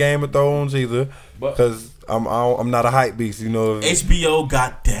seen Game of Thrones either because I'm not a hype beast. You know. HBO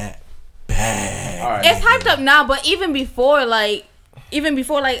got that bag. It's hyped up now, but even before,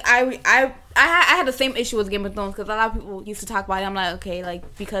 I had the same issue with Game of Thrones because a lot of people used to talk about it. I'm like, okay,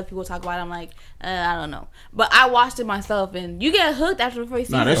 like because people talk about it, I'm like, I don't know. But I watched it myself, and you get hooked after the first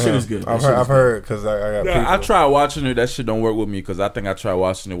season. Nah, that shit is good. I've heard because I got. Yeah, I people. tried watching it. That shit don't work with me because I think I tried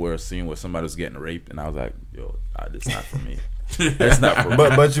watching it where a scene where somebody was getting raped, and I was like, "Yo, this not for me. That's not for me."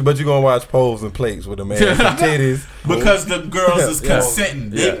 But you gonna watch poles and plates with a man and titties Because the girls is Yeah. consenting.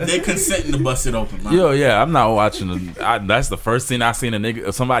 They consenting to bust it open, man. Yo, yeah, I'm not watching. That's the first scene I seen a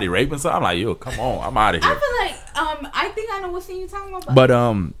nigga, somebody raping. So I'm like, yo, come on, I'm out of I here. feel like I think I know what scene you're talking about, But it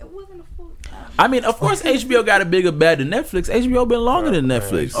wasn't a full. I mean, of course, HBO got a bigger bag than Netflix. HBO been longer than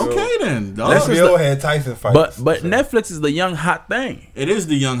Netflix. Okay then, dog. HBO had Tyson fights. But Netflix is the young hot thing. It is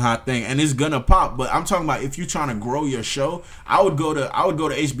the young hot thing, and it's gonna pop. But I'm talking about if you're trying to grow your show, I would go to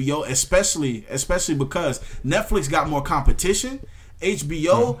HBO, especially because Netflix got more competition.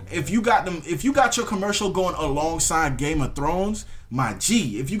 HBO, if you got your commercial going alongside Game of Thrones, my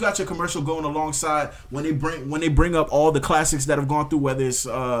G, if you got your commercial going alongside when they bring up all the classics that have gone through, whether it's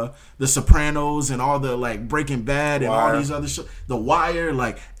The Sopranos and all the like Breaking Bad and all Wire. these other shows, The Wire,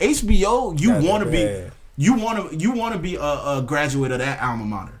 like HBO, you Got want to that be. bad. You want to be a graduate of that alma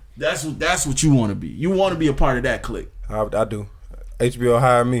mater. That's what you want to be. You want to be a part of that clique. I do. HBO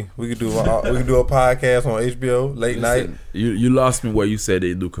hire me. We could do a podcast on HBO late night. Listen, you lost me where you said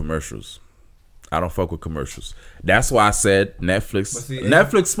they do commercials. I don't fuck with commercials. That's why I said Netflix. But see,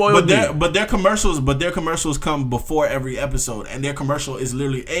 Netflix spoiled me. But their commercials come before every episode, and their commercial is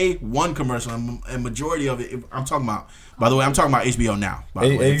literally one commercial, and majority of it. I'm talking about. By the way, I'm talking about HBO now. By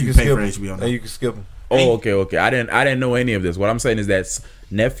the way, if you pay for HBO now, you can skip them. Oh, okay. I didn't know any of this. What I'm saying is that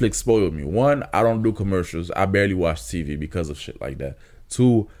Netflix spoiled me. One, I don't do commercials. I barely watch TV because of shit like that.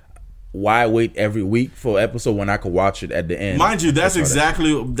 Two, why wait every week for an episode when I could watch it at the end? Mind you, that's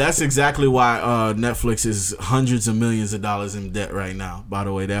exactly why Netflix is hundreds of millions of dollars in debt right now. By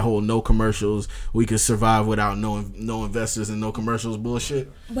the way, that whole no commercials, we could survive without no investors and no commercials bullshit.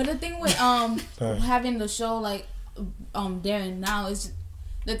 But the thing with having the show like Darren now is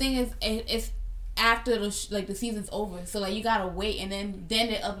the thing is it's after the season's over, so like you gotta wait, and then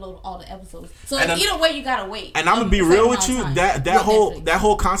they upload all the episodes. So either way, you gotta wait. And I'm gonna be real with you, that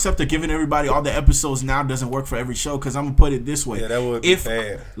whole concept of giving everybody all the episodes now doesn't work for every show. Because I'm gonna put it this way: that would be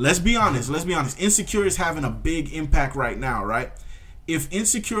bad. Let's be honest. Insecure is having a big impact right now, right? If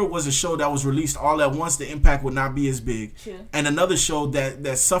Insecure was a show that was released all at once, the impact would not be as big. True. And another show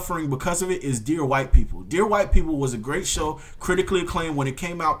that's suffering because of it is Dear White People. Dear White People was a great show, critically acclaimed. When it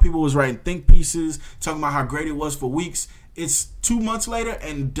came out, people was writing think pieces, talking about how great it was for weeks. It's 2 months later,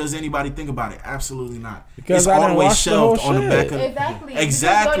 and does anybody think about it? Absolutely not. Because it's always shelved on the back of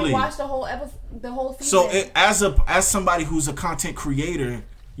Exactly. You watched the whole episode, the whole season. So as somebody who's a content creator,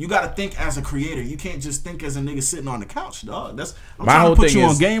 you gotta think as a creator. You can't just think as a nigga sitting on the couch, dog. I'm my trying whole to put thing you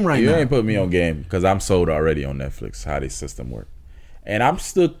is, on game right you now. ain't put me on game because I'm sold already on Netflix. How this system work, and I But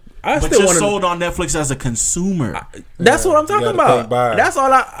still you're want sold on Netflix as a consumer. That's what I'm talking about. buy it. That's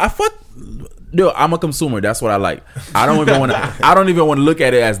all I fuck. Dude, I'm a consumer. That's what I like. I don't even want to. I don't even want to look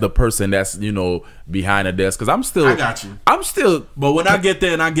at it as the person that's behind the desk because I'm still. I got you. I'm still. But when I get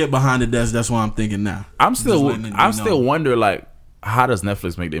there and I get behind the desk, that's what I'm thinking now. I'm still wonder like, how does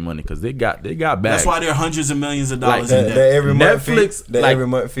Netflix make their money? Because they got bags. That's why they're hundreds of millions of dollars Like in debt. That every month Netflix, fee. That like, every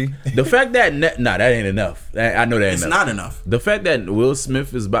month fee. The fact that that ain't enough. I know that ain't It's enough. not enough. The fact that Will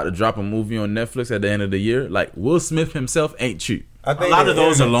Smith is about to drop a movie on Netflix at the end of the year, like Will Smith himself ain't cheap. I A think lot of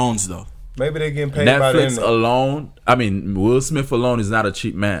those are loans, though. Maybe they're getting paid by Netflix them. alone, I mean, Will Smith alone is not a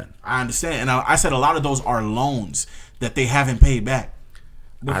cheap man. I understand. And I said a lot of those are loans that they haven't paid back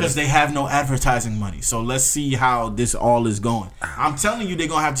because they have no advertising money. So let's see how this all is going. I'm telling you, they're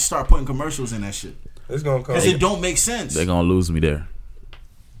going to have to start putting commercials in that shit. It's gonna come. Because it don't make sense. They're gonna lose me there.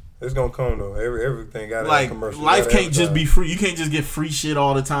 It's gonna come though. Everything got Like commercial. life can't just be free. You can't just get free shit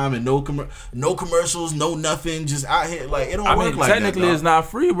all the time and no commercials, no nothing, just out here. Like it don't I work mean, like that. technically it's not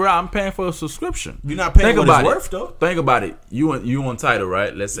free, bro. I'm paying for a subscription. You're not paying what it's worth, though. Think about it. You on Tidal,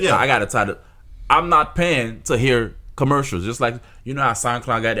 right? Let's say Yeah. I got a Tidal. I'm not paying to hear commercials. Just like how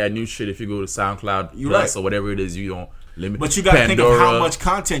SoundCloud got that new shit. If you go to SoundCloud Plus or whatever it is, you don't limit. But you got to think of how much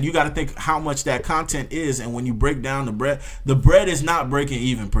content. You got to think how much that content is, and when you break down the bread is not breaking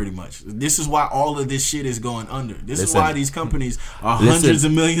even. Pretty much, this is why all of this shit is going under. This is why these companies are hundreds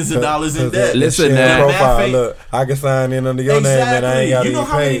of millions of dollars in debt. Listen, profile. Look, I can sign in under your name, and I ain't got to You know get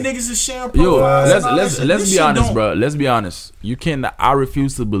how many paid. niggas is sharing Yo, profiles? let's be honest, bro. Let's be honest. I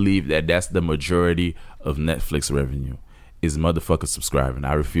refuse to believe that that's the majority of Netflix revenue is motherfuckers subscribing.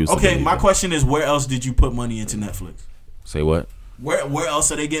 I refuse. Okay, to my that. question is, where else did you put money into Netflix? Say what? Where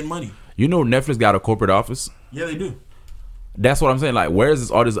else are they getting money? You know, Netflix got a corporate office. Yeah, they do. That's what I'm saying. Like, where is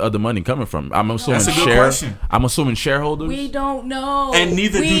all this other money coming from? I'm assuming That's a good question. I'm assuming shareholders. We don't know, And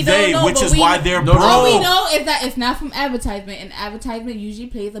neither do We they, don't know, which but is why they're broke. All we know is that it's not from advertisement, and advertisement usually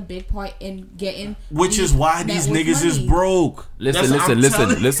plays a big part in getting. Which is why these network niggas is money. broke.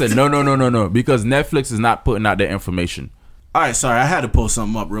 Listen. No. Because Netflix is not putting out their information. All right, sorry, I had to pull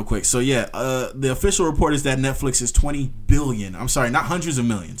something up real quick. So yeah, the official report is that Netflix is $20 billion. I'm sorry, not hundreds of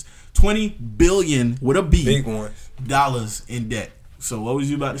millions. $20 billion with a B. Big ones. Dollars in debt. So what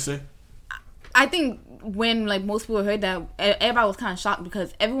was you about to say? I think when most people heard that, everybody was kind of shocked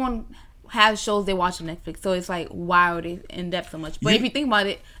because everyone has shows they watch on Netflix. So it's like, why are they in debt so much? But if you think about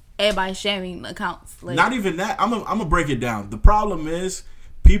it, everybody's sharing accounts. Not even that. I'm gonna break it down. The problem is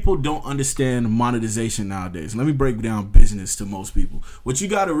people don't understand monetization nowadays. Let me break down business to most people. What you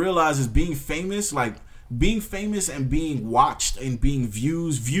got to realize is being famous and being watched and being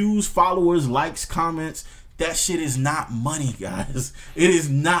views, followers, likes, comments. That shit is not money, guys. It is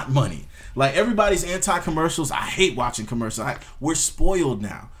not money. Like, everybody's anti-commercials. I hate watching commercials. We're spoiled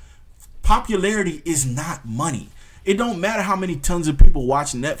now. Popularity is not money. It don't matter how many tons of people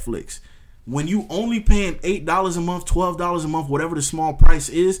watch Netflix. When you only paying $8 a month, $12 a month, whatever the small price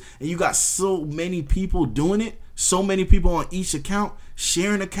is, and you got so many people doing it, so many people on each account,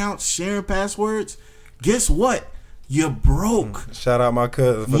 sharing accounts, sharing passwords, guess what? you're broke. Shout out my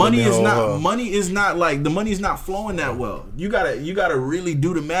cousin. For Money letting me is hold not her. money is not like the money's not flowing that well. You gotta really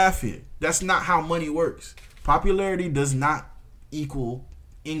do the math here. That's not how money works. Popularity does not equal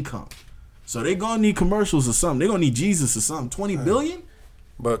income. So they gonna need commercials or something. They gonna need Jesus or something. 20 billion?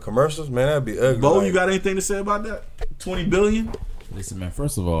 But commercials, man, that'd be ugly. Bo, like, you got anything to say about that? 20 billion? Listen, man.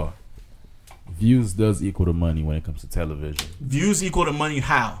 First of all, views does equal to money when it comes to television. Views equal to money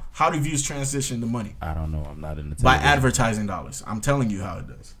how? How do views transition to money? I don't know. I'm not in the By television. advertising dollars. I'm telling you how it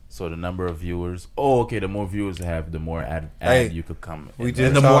does. So the number of viewers. Oh, okay. The more viewers you have, the more ad Hey, you could come. we in. just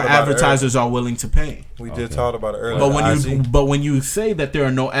And the talked more about it advertisers are willing to pay. We just Okay. talked about it earlier. But when you say that there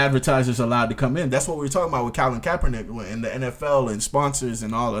are no advertisers allowed to come in, that's what we were talking about with Colin Kaepernick and the NFL and sponsors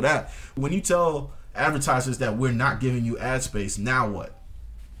and all of that. When you tell advertisers that we're not giving you ad space, now what?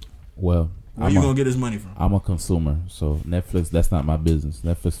 Well, Where you gonna get his money from? I'm a consumer, so Netflix. That's not my business.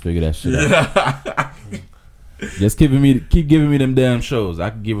 Netflix figure that shit out. Just keep giving me them damn shows.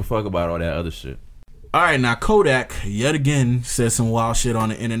 I can give a fuck about all that other shit. All right, now Kodak yet again said some wild shit on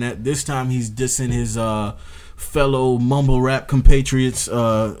the internet. This time he's dissing his fellow mumble rap compatriots,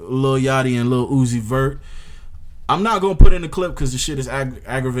 Lil Yachty and Lil Uzi Vert. I'm not gonna put in the clip because the shit is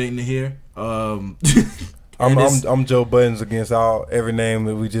aggravating to hear. And it's- I'm Joe Buttons against every name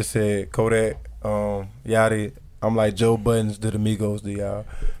that we just said. Kodak, Yachty. I'm like Joe Buttons to the Migos to y'all.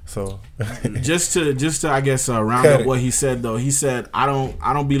 So just to I guess round Cut up it. what he said though. He said I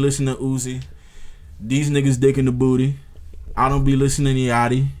don't be listening to Uzi. These niggas dick in the booty. I don't be listening to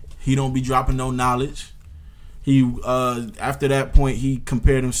Yachty. He don't be dropping no knowledge. He after that point he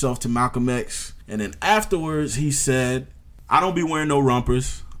compared himself to Malcolm X, and then afterwards he said, I don't be wearing no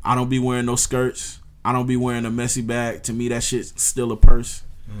rumpers. I don't be wearing no skirts. I don't be wearing a messy bag. To me that shit's still a purse.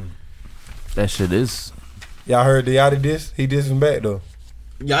 That shit is. y'all heard the Yachty diss? He dissing back though.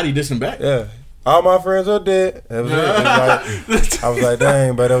 Yachty dissing back. Yeah. All my friends are dead. That was it. It was like, I was like,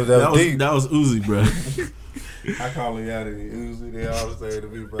 dang, but that was deep. That was Uzi, bro. I call him Yachty. Uzi, they all say to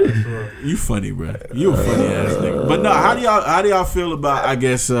me, bro. I swear. You funny, bro. You a funny ass nigga. But no, how do y'all feel about I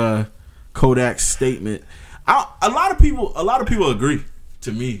guess Kodak's statement? A lot of people agree.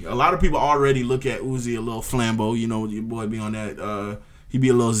 To me, a lot of people already look at Uzi a little flambeau. You know, your boy be on that. He be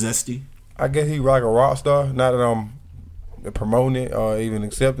a little zesty. I guess he like a rock star. Not that I'm promoting it or even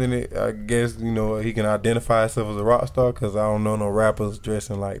accepting it. I guess, you know, he can identify himself as a rock star because I don't know no rappers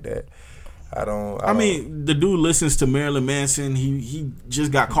dressing like that. I mean, the dude listens to Marilyn Manson. He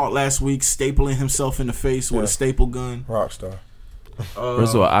just got caught last week stapling himself in the face with a staple gun. rock star.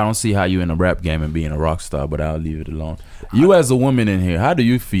 First of all, I don't see how you in a rap game and being a rock star, but I'll leave it alone. You as a woman in here, how do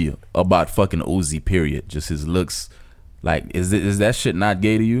you feel about fucking Uzi? Period. Just his looks. Like, is that shit not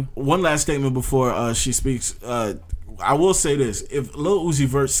gay to you? One last statement before she speaks. I will say this: if Lil Uzi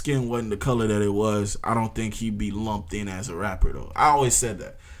Vert's skin wasn't the color that it was, I don't think he'd be lumped in as a rapper. Though I always said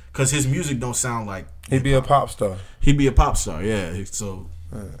that because his music don't sound like He'd be a pop star. he'd be a pop star. Yeah, so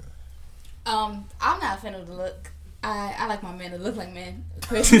I'm not a fan of the look. I like my men to look like men,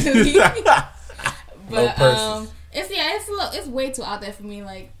 personally. But purses. it's way too out there for me.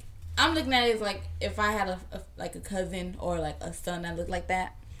 Like, I'm looking at it as like if I had a cousin or like a son that looked like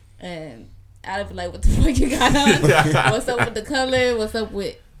that, and I'd be like, what the fuck you got on? What's up with the color? What's up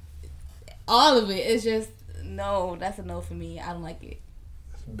with all of it? It's just no. That's a no for me. I don't like it.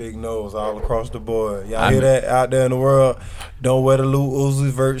 Big nose all across the board. Y'all hear that out there in the world? Don't wear the Lil Uzi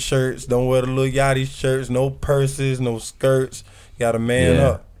Vert shirts. Don't wear the Lil Yachty shirts. No purses, no skirts. Got a man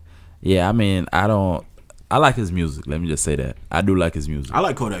up. Yeah, I mean, I like his music. Let me just say that. I do like his music. I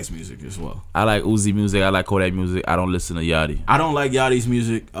like Kodak's music as well. I like Uzi music. I like Kodak music. I don't listen to Yachty. I don't like Yachty's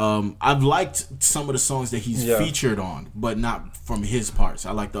music. I've liked some of the songs that he's featured on, but not from his parts.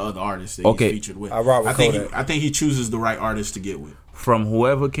 I like the other artists that he's featured with. I rock with Kodak. I think he chooses the right artist to get with. From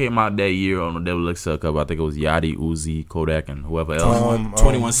whoever came out that year on the Devil XL Cup, I think it was Yachty, Uzi, Kodak, and whoever else.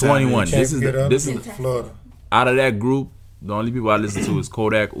 21 Savage. 21. Can't This is forget this us. is Florida. out of that group. The only people I listen to is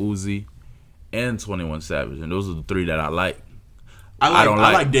Kodak, Uzi, and 21 Savage, and those are the three that I like. I don't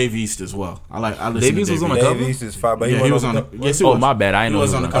like like- Dave East as well. I listen Dave to East was Dave on East. the Dave East is fine, but Yeah, he was on the. Yes, he Oh, was. my bad. I He didn't know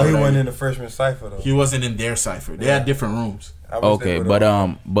was he on was the on Oh, the he cover. wasn't in the freshman cipher though. He wasn't in their cipher. They had different rooms. I was there Okay, with but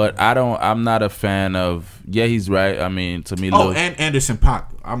him. I don't. I'm not a fan of. Yeah, he's right. I mean, to me, Oh, Lil- and Anderson .Paak.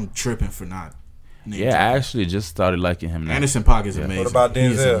 I'm tripping for not. naming yeah, I him. actually just started liking him now. Anderson .Paak is amazing. What about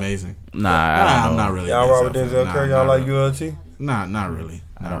He's Denzel? amazing. Nah, I I'm don't know. not really. Y'all rock with fan. Denzel Nah, Curry? not Y'all like really. ULT? Nah, not really.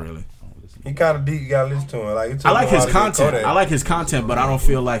 Not really. He kind of deep. You gotta listen to him. Like, it took I like him a his while to get content. Kodak. I like his content, but I don't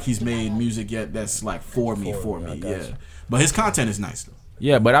feel like he's made music yet that's like for me. I got Yeah, you. but his content is nice though.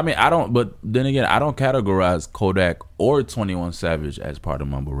 Yeah, but I mean, I don't. But then again, I don't categorize Kodak or 21 Savage as part of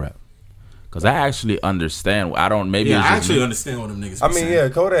mumble rap, Because I actually understand. I don't. Maybe Yeah, it's I just actually me. understand what them niggas. I be mean, saying. yeah,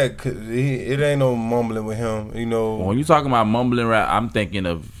 Kodak. It ain't no mumbling with him. You know, When you talking about mumbling rap, I'm thinking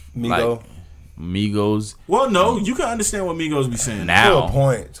of Migo. like Migos Well, no, you can understand what Migos be saying. now. To a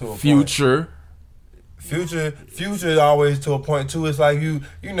point. Future. Future is always to a point too. It's like you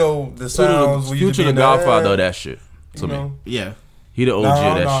know the sounds. where you Future, be the in Godfather of that shit. To you me, know. Yeah. he the OG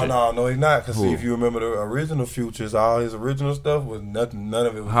of that shit. No, he's not. Because Who? if you remember the original Futures, all his original stuff was nothing. None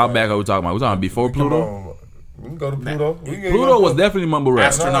of it was. How like- back are we talking about? We talking before Come Pluto? on. We can go to Pluto. Pluto was definitely mumble rap.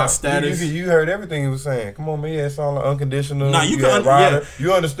 Astronaut status. You heard everything he was saying. Come on, man. Yeah, it sounded like unconditional. Nah, you can had un- Ryder. yeah.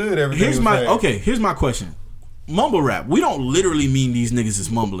 You understood everything. Here's he was my saying. Here's my question. Mumble rap. We don't literally mean these niggas is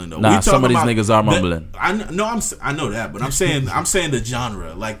mumbling though. Nah, We talking some of these about niggas are mumbling. I know that, but I'm saying the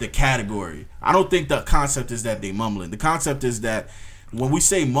genre, like the category. I don't think the concept is that they mumbling. The concept is that when we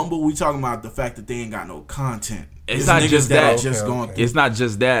say mumble, we talking about the fact that they ain't got no content. It's not just that. are just Okay, going okay. through. It's not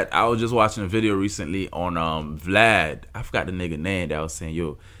just that. I was just watching a video recently on Vlad. I forgot the nigga name that was saying,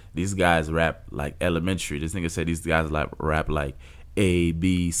 yo, these guys rap like elementary. This nigga said these guys like rap like A,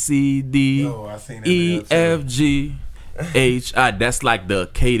 B, C, D, Yo, I seen that E, video too. F, G, H, I. That's like the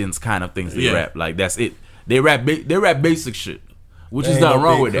cadence kind of things they Yeah. rap. Like that's it. They rap basic shit, which There is ain't nothing no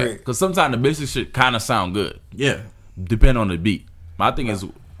wrong big with that. crit. Because sometimes the basic shit kind of sound good, Yeah. depend on the beat. My thing is,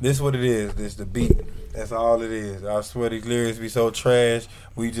 This what it is. This the beat. That's all it is. I swear these lyrics be so trash.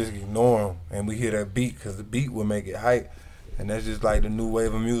 We just ignore them and we hear that beat because the beat will make it hype. And that's just like the new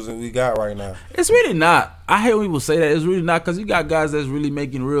wave of music we got right now. it's really not. I hate when people say that. It's really not because you got guys that's really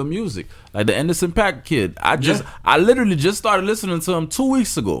making real music. Like the Anderson .Paak kid. I literally just started listening to him 2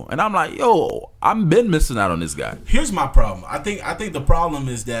 weeks ago. And I'm like, yo, I've been missing out on this guy. Here's my problem. I think the problem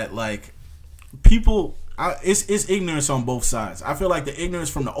is that like people, it's ignorance on both sides. I feel like the ignorance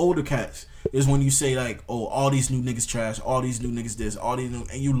from the older cats is when you say like, oh, all these new niggas trash, all these new niggas this, all these new,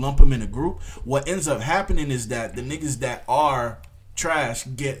 and you lump them in a group. What ends up happening is that the niggas that are trash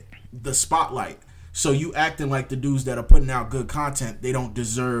get the spotlight. So you acting like the dudes that are putting out good content, they don't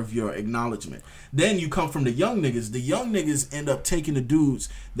deserve your acknowledgement. Then you come from the young niggas. The young niggas end up taking the dudes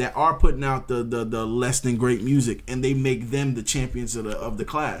that are putting out the less than great music, and they make them the champions of the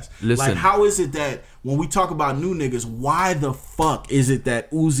class. Listen. Like, how is it that when we talk about new niggas, why the fuck is it that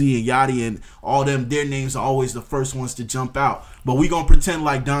Uzi and Yachty and all them, their names are always the first ones to jump out? But we gonna pretend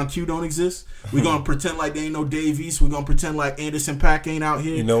like Don Q don't exist. We gonna pretend like there ain't no Dave East. We gonna pretend like Anderson .Paak ain't out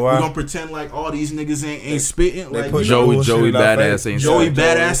here. You know why? We gonna pretend like all these niggas ain't spitting. They Like, put you know, the bullshit Joey in our Badass face. ain't Joey spitting.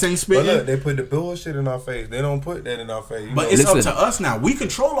 Badass ain't spitting. But look, they put the bullshit in our face. They don't put that in our face. You But know? it's Listen. up to us now. We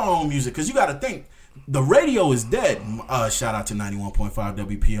control our own music because you got to think the radio is dead. Shout out to 91.5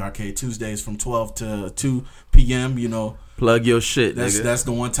 WPRK Tuesdays from 12 to 2 p.m. You know, Plug your shit, that's nigga. that's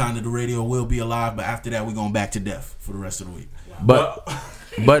the one time that the radio will be alive. But after that, we're going back to death for the rest of the week.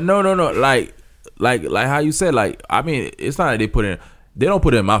 But no. Like how you said, like, I mean, it's not that they don't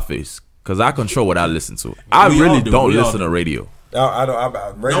put it in my face because I control what I listen to. I We all really do. don't We all listen do. to radio. I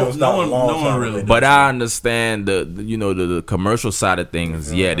don't. Radio No stopped one- a long no one time really ago. But I understand the commercial side of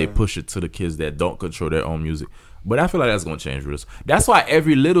things. Yeah, they push it to the kids that don't control their own music. But I feel like that's gonna change real soon. That's why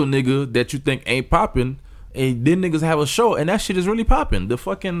every little nigga that you think ain't popping, and then niggas have a show, and that shit is really popping. The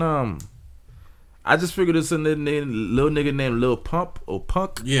fucking I just figured it's a little nigga named Lil Pump or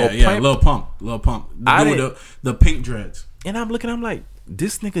Punk. Yeah, or yeah, Pimp. Lil Pump. The I dude didn't- with the pink dreads. And I'm like,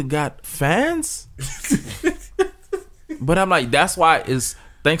 this nigga got fans? But I'm like, that's why it's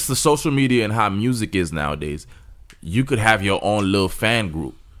thanks to social media and how music is nowadays, you could have your own little fan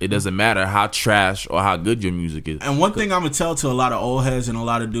group. It doesn't matter how trash or how good your music is. And one thing I'm gonna tell to a lot of old heads and a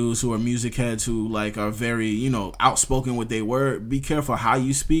lot of dudes who are music heads who like are very, you know, outspoken with their word, be careful how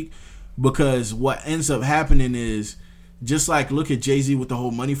you speak, because what ends up happening is just like look at Jay-Z with the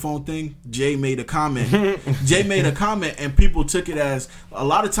whole money phone thing. Jay made a comment. And people took it as a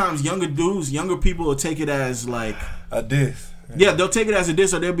lot of times younger people will take it as like A diss. yeah, they'll take it as a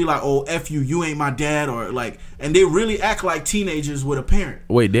diss, or they'll be like, "Oh, f you ain't my dad," or like, and they really act like teenagers with a parent.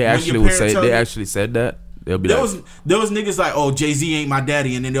 Wait, they When actually your would parent say tell they you- actually said that? They'll be There like, was niggas like, "Oh, Jay-Z ain't my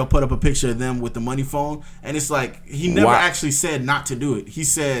daddy," and then they'll put up a picture of them with the money phone, and it's like he never Why- actually said not to do it. He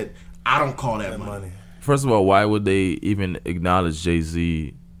said, "I don't call that money." first of all, why would they even acknowledge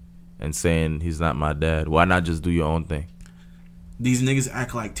Jay-Z and saying he's not my dad? Why not just do your own thing? These niggas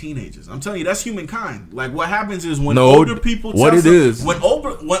act like teenagers. I'm telling you, that's humankind. Like what happens is when No, older people what tell it some- is- when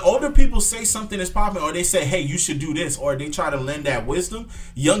older people say something is popping, or they say, "Hey, you should do this," or they try to lend that wisdom,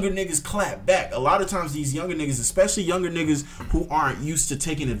 younger niggas clap back. A lot of times, these younger niggas, especially younger niggas who aren't used to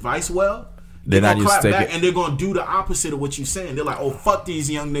taking advice well, They're not gonna used clap to back take it. and they're gonna do the opposite of what you're saying. They're like, oh, fuck these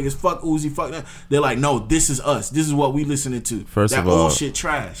young niggas, fuck Uzi, fuck them. They're like, no, this is us. This is what we listening to. First that of all- old shit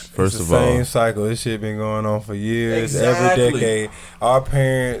trash. First It's of the all, same cycle. This shit been going on for years, Exactly. every decade. Our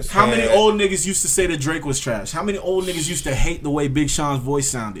parents. How many had- old niggas used to say that Drake was trash? How many old niggas used to hate the way Big Sean's voice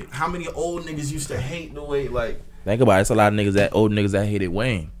sounded? How many old niggas used to hate the way, like, think about it. It's a lot of old niggas that hated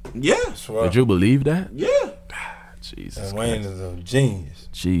Wayne. yeah, Swear. Would you believe that? yeah. Jesus And Wayne Christ. is a genius.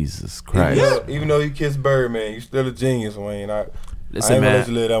 Jesus Christ. Even though you kissed Birdman, you still a genius, Wayne. I Listen, ain't gonna man. let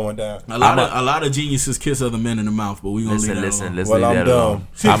you let that one down. A lot of geniuses kiss other men in the mouth, but we gonna leave that alone. Listen. Well, leave I'm that alone.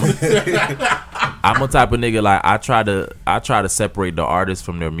 I'm a type of nigga like I try to separate the artists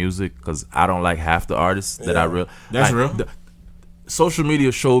from their music because I don't like half the artists that I real. That's like, real. Social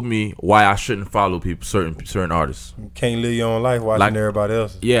media showed me why I shouldn't follow people, certain artists. You can't live your own life watching Like- everybody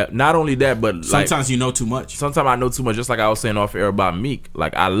else. Yeah, not only that, but like Sometimes you know too much. sometimes I know too much. Just like I was saying off air about Meek.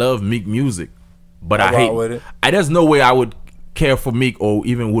 Like I love Meek music, but I I rock hate. with it. There's no way I would care for Meek or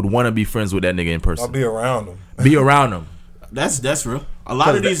even would want to be friends with that nigga in I'll person. be around them. Be around him. That's real. A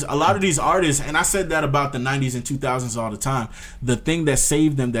lot of these artists, and I said that about the 90s and 2000s all the time. The thing that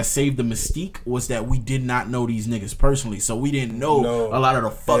saved the mystique, was that we did not know these niggas personally, so we didn't know No. a lot of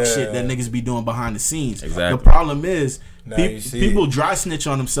the fuck Yeah. shit that niggas be doing behind the scenes. Exactly. The problem is Now you see people it. dry snitch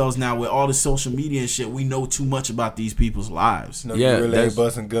on themselves now with all the social media and shit. We know too much about these people's lives. No, Yeah, you really that's- ain't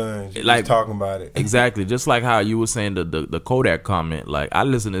busting guns. You like- just talking about it. Exactly. Just like how you were saying the Kodak comment. Like I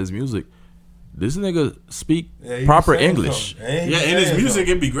listen to his music. This nigga speak Yeah, he proper be saying English. something. And he Yeah, be and his saying music something.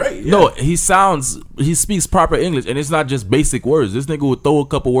 can be great. Yeah. No, he speaks proper English, and it's not just basic words. This nigga would throw a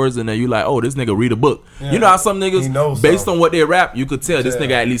couple words in there. You like, oh, this nigga read a book. Yeah. You know how some He niggas, knows based something. on what they rap, you could tell this Yeah.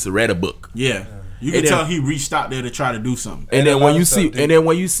 nigga at least read a book. Yeah. You can And then- tell he reached out there to try to do something. And And a then lot when of you stuff, see, dude. and then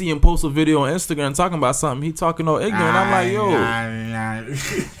when you see him post a video on Instagram talking about something, he talking all ignorant. I'm like, yo,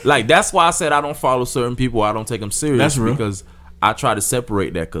 like that's why I said I don't follow certain people. I don't take them serious. That's real. Because I try to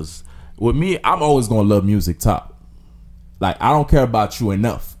separate that. Because with me, I'm always gonna love music top. Like I don't care about you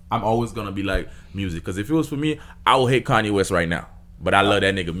enough. I'm always gonna be like music. Because if it was for me, I would hate Kanye West right now. But I love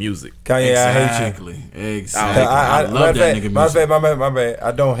that nigga music. Kanye, I hate you. Exactly. Exactly. I love that nigga music. My bad.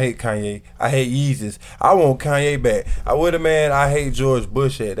 I don't hate Kanye. I hate Yeezus. I want Kanye back. I would have, man. I hate George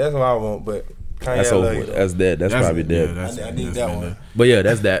Bush at. That's what I want. But Kanye, That's I love over. you, though. That's dead. That's probably dead. I need that one. But yeah,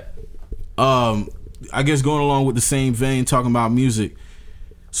 that's that. I guess going along with the same vein, talking about music.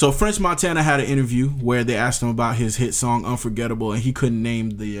 So French Montana had an interview where they asked him about his hit song "Unforgettable," and he couldn't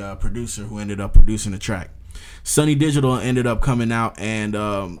name the producer who ended up producing the track. Sonny Digital ended up coming out, and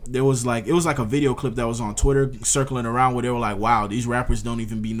it was like a video clip that was on Twitter circling around where they were like, "Wow, these rappers don't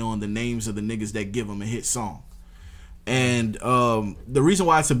even be knowing the names of the niggas that give them a hit song." And the reason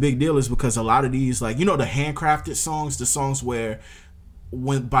why it's a big deal is because a lot of these, like, you know, the handcrafted songs, the songs where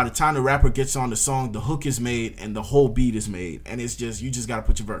when by the time the rapper gets on the song, the hook is made and the whole beat is made, and it's just, you just got to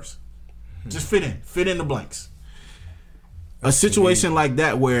put your verse, just fit in the blanks. A situation like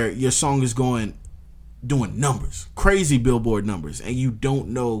that where your song is doing numbers, crazy Billboard numbers, and you don't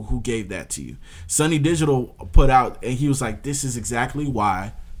know who gave that to you. Sonny Digital put out, and he was like, this is exactly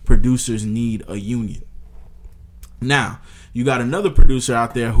why producers need a union. Now, you got another producer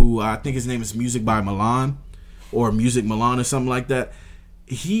out there who I think his name is Music by Milan, or Music Milan or something like that.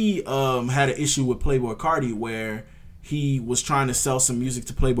 He had an issue with Playboi Carti where he was trying to sell some music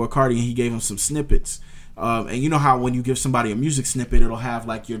to Playboi Carti, and he gave him some snippets. And you know how when you give somebody a music snippet, it'll have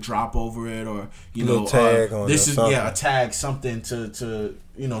like your drop over it, or you Little know, tag on this it or is something. a tag, something to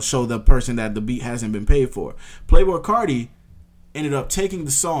you know, show the person that the beat hasn't been paid for. Playboi Carti ended up taking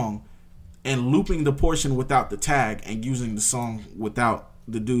the song and looping the portion without the tag and using the song without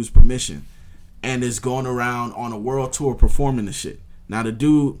the dude's permission, and is going around on a world tour performing the shit. Now the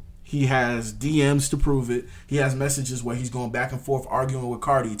dude, he has DMs to prove it. He has messages where he's going back and forth arguing with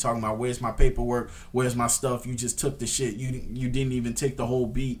Cardi, talking about, where's my paperwork, where's my stuff, you just took the shit, you didn't even take the whole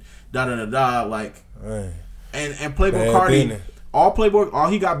beat, like. Man. And Playboi Bad Carti, business. all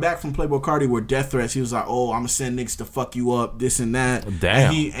he got back from Playboi Carti were death threats. He was like, oh, I'm gonna send niggas to fuck you up, this and that.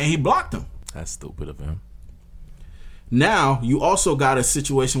 Damn. And he blocked them. That's stupid of him. Now you also got a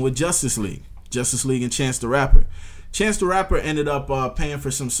situation with Justice League and Chance the Rapper. Chance the Rapper ended up paying for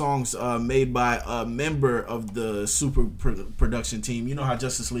some songs made by a member of the super production team. You know how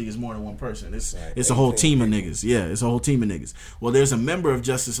Justice League is more than one person. It's a whole team of niggas. Yeah, it's a whole team of niggas. Well, there's a member of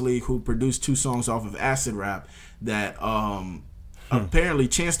Justice League who produced 2 songs off of Acid Rap that apparently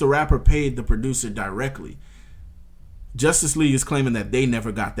Chance the Rapper paid the producer directly. Justice League is claiming that they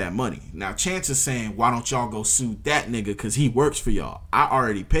never got that money. Now Chance is saying, why don't y'all go sue that nigga because he works for y'all. I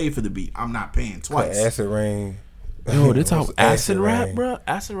already paid for the beat. I'm not paying twice. Acid Rain Yo, they talk What's acid acid rap, rain? bro.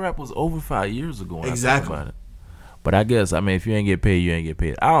 Acid rap was over 5 years ago. When Exactly. I think about it. But I guess, I mean, if you ain't get paid, you ain't get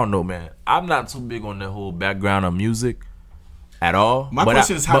paid. I don't know, man. I'm not too big on the whole background of music at all. My But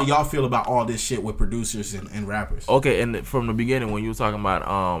question is, how but- do y'all feel about all this shit with producers and rappers? Okay, and from the beginning, when you were talking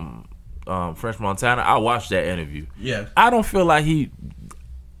about French Montana, I watched that interview. Yeah. I don't feel like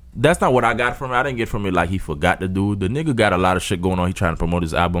that's not what I got from it. I didn't get from it like he forgot the dude. The nigga got a lot of shit going on. He trying to promote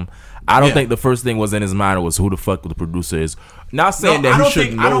his album. I don't Yeah. think the first thing was in his mind was who the fuck the producer is. Not saying No, that I he don't should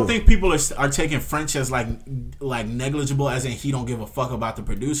think know. I don't think people are taking French as like negligible, as in he don't give a fuck about the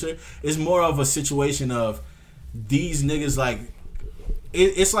producer. It's more of a situation of these niggas like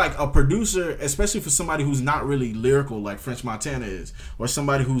it's like a producer, especially for somebody who's not really lyrical like French Montana is, or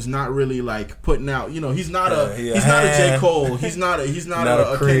somebody who's not really like putting out. You know, he's not a J. Cole. He's not a Not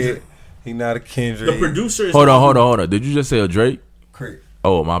a Kendrick. Crit. He not a Kendrick. The producer is Hold on. Did you just say a Drake? Crit.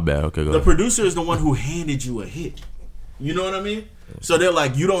 Oh, my bad. Okay, go The ahead. producer is the one who handed you a hit. You know what I mean? So they're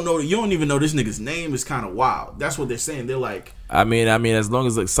like, you don't even know this nigga's name is kind of wild. That's what they're saying. They're like, I mean, as long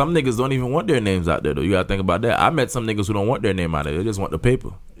as like some niggas don't even want their names out there though. You gotta think about that. I met some niggas who don't want their name out there. They just want the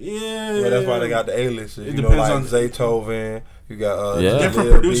paper. yeah. Well, that's why they got the A-list. It You know, depends like on- Zaytoven. You got Yeah. different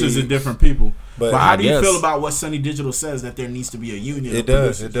Lil producers B. and different people. But how I do you guess. feel about what Sunny Digital says that there needs to be a union? It of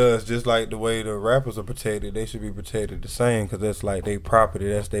does. producers? It does. Just like the way the rappers are protected, they should be protected the same because that's like their property.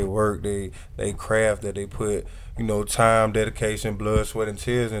 That's their work. They craft that they put, time, dedication, blood, sweat, and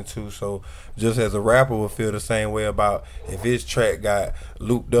tears into. So just as a rapper would feel the same way about if his track got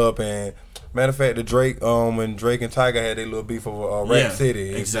looped up and. Matter of fact, the Drake, when Drake and Tiger had their little beef over Rap Yeah,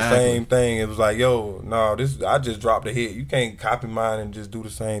 City, it's exactly. the same thing. It was like, yo, no, I just dropped a hit. You can't copy mine and just do the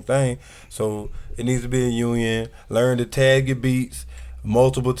same thing. So it needs to be a union. Learn to tag your beats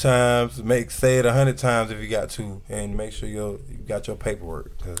multiple times. Say it 100 times if you got to, and make sure you got your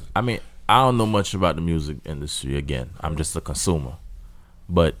paperwork. 'Cause I mean, I don't know much about the music industry. Again, I'm just a consumer.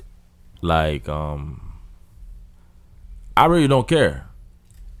 But like, I really don't care.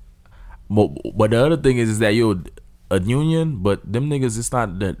 But the other thing is that a union, but them niggas, it's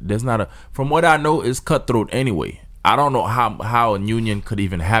not that there's not a. From what I know, it's cutthroat anyway. I don't know how a union could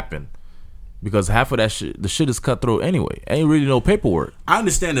even happen because half of that shit, the shit is cutthroat anyway. Ain't really no paperwork. I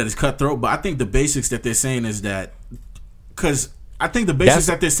understand that it's cutthroat, but I think the basics that they're saying is that because I think the basics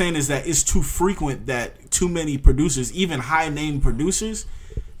that they're saying is that it's too frequent that too many producers, even high name producers,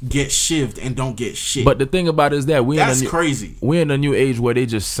 get shivved and don't get shit. But the thing about it is that that's crazy. We're in a new age where they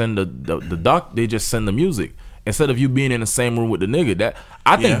just send they just send the music instead of you being in the same room with the nigga. That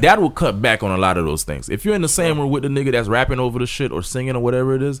I think that will cut back on a lot of those things. If you're in the same room with the nigga that's rapping over the shit or singing or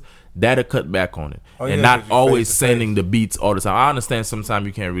whatever it is, that'll cut back on it. Oh, and yeah, not 'cause you always face to sending face. the beats all the time. I understand sometimes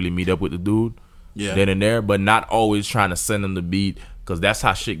you can't really meet up with the dude then and there, but not always trying to send him the beat because that's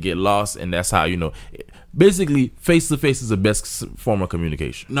how shit get lost and that's how basically face to face is the best form of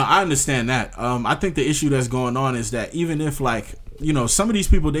communication. No, I understand that. I think the issue that's going on is that even if some of these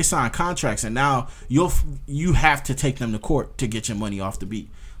people, they sign contracts and now you have to take them to court to get your money off the beat.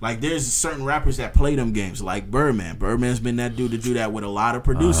 Like there's certain rappers that play them games, like Birdman. Birdman's been that dude to do that with a lot of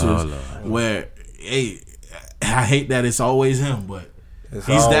producers. Where, hey, I hate that it's always him, but It's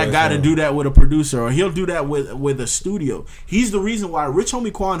he's that always guy to him. do that with a producer, or he'll do that with a studio. He's the reason why Rich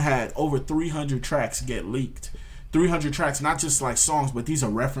Homie Quan had over 300 tracks get leaked. 300 tracks, not just like songs, but these are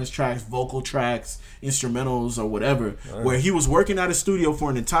reference tracks, vocal tracks, instrumentals, or whatever, where he was working at a studio for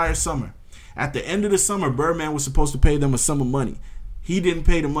an entire summer. At the end of the summer, Birdman was supposed to pay them a sum of money. He didn't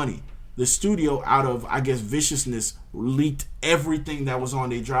pay the money. The studio, out of, I guess, viciousness, leaked everything that was on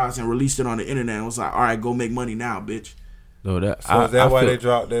their drives and released it on the internet and was like, all right, go make money now, bitch. No, that So is that why they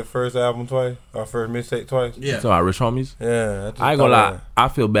dropped their first album twice or first mixtape twice? Yeah. So Rich Homies? Yeah. just I ain't gonna thought lie. I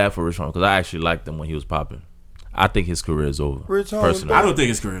feel bad for Rich Homie because I actually liked him when he was popping. I think his career is over. Rich Homie, personally, I don't think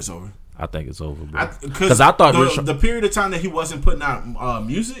his career's over. I think it's over, bro. Because I thought the period of time that he wasn't putting out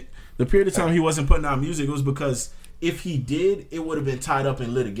music, it was because if he did, it would have been tied up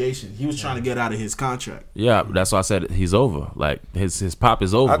in litigation. He was trying to get out of his contract. Yeah, that's why I said he's over. Like his pop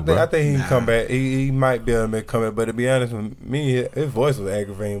is over, bro. I think he can come back. He might be able to make a comeback, but to be honest with me, his voice was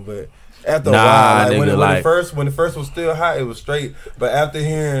aggravating. But after a while, like, when the first was still hot, it was straight. But after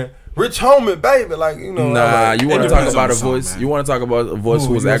hearing Rich Homie, baby, Nah, you want to talk depends about on a the song, voice? man. You want to talk about a voice Who,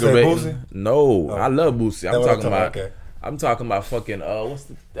 who was you gonna say aggravating? Boosie? No, I love Boosie. I'm That's what talking I'm about. talking about, okay. I'm talking about fucking. What's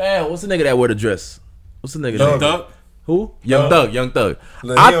the nigga that wear the dress? What's the nigga Thug. name? Thug? Who? Young Thug.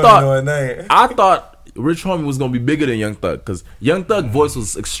 Look, I he don't thought. know his name. I thought Rich Homie was gonna be bigger than Young Thug because Young Thug voice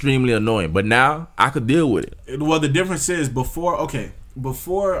was extremely annoying, but now I could deal with it. Well, the difference is before, okay,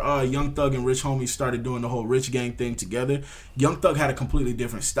 before Young Thug and Rich Homie started doing the whole Rich Gang thing together, Young Thug had a completely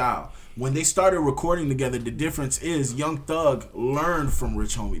different style. When they started recording together, the difference is Young Thug learned from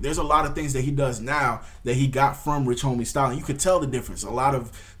Rich Homie. There's a lot of things that he does now that he got from Rich Homie's style, and you could tell the difference. A lot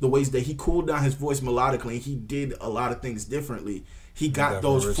of the ways that he cooled down his voice melodically, he did a lot of things differently. He got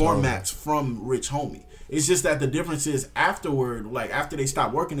those formats from Rich Homie. It's just that the difference is afterward, like after they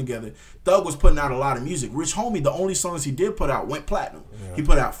stopped working together, Thug was putting out a lot of music. Rich Homie, the only songs he did put out went platinum. Yeah. He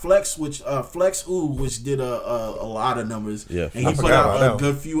put out Flex, which did a lot of numbers. Yeah, and he put out a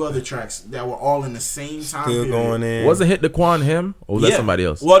good few other tracks that were all in the same time period. Going in. Was it Hit the Quan him or was that somebody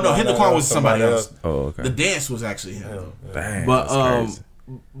else? Well, no, Hit the Quan was somebody else. Oh, okay. The Dance was actually him. Dang,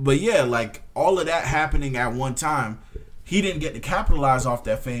 but yeah, like all of that happening at one time. He didn't get to capitalize off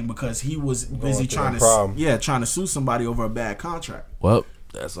that fame because he was busy trying to sue somebody over a bad contract. Well,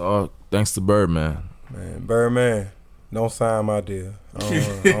 that's all thanks to Birdman. Man, Birdman, don't sign my deal. I don't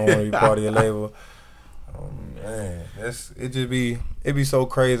want to be part of your label. Man, it be so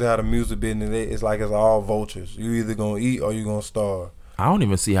crazy how the music business it's like it's all vultures. You either gonna eat or you gonna starve. I don't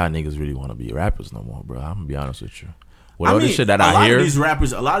even see how niggas really want to be rappers no more, bro. I'm gonna be honest with you. With all this shit that I hear,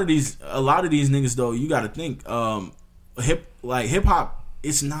 a lot of these niggas though, you got to think. Hip hop,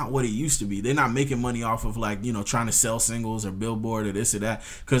 it's not what it used to be. They're not making money off of trying to sell singles or Billboard or this or that.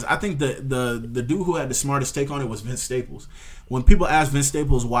 Because I think the dude who had the smartest take on it was Vince Staples. When people ask Vince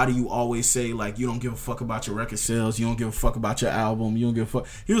Staples, why do you always say you don't give a fuck about your record sales, you don't give a fuck about your album, you don't give a fuck?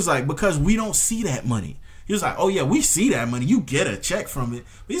 He was like, because we don't see that money. He was like, oh yeah, we see that money. You get a check from it.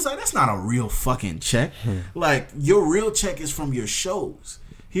 But he's like, that's not a real fucking check. Your real check is from your shows.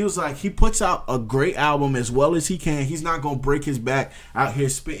 He was like, he puts out a great album as well as he can. He's not going to break his back out here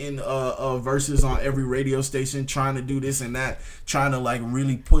spitting verses on every radio station, trying to do this and that, trying to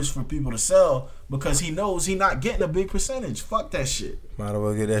really push for people to sell because he knows he's not getting a big percentage. Fuck that shit. Might as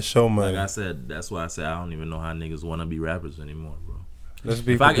well get that show money. Like I said, that's why I said I don't even know how niggas want to be rappers anymore, bro. Let's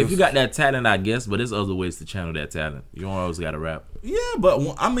be if you got that talent, I guess, but there's other ways to channel that talent. You don't always got to rap. Yeah,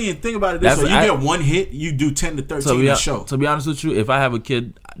 but I mean, think about it this way. You get one hit, you do 10 to 13 in a show. To be honest with you, if I have a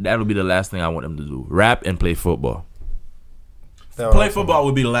kid, that'll be the last thing I want him to do. Rap and play football. Play football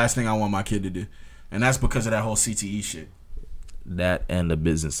would be the last thing I want my kid to do. And that's because of that whole CTE shit. That and the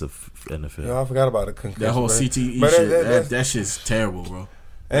business of NFL. Yo, I forgot about the concussion. That whole CTE shit. That shit's terrible, bro.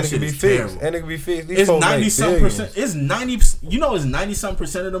 And it can be fixed. And it can be fixed. It's 90-something%. It's 90. You know, it's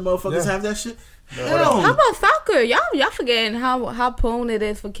 90-something% of the motherfuckers have that shit. How about soccer? Y'all forgetting how prone it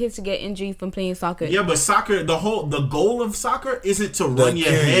is for kids to get injuries from playing soccer. Yeah, but soccer, the goal of soccer isn't to run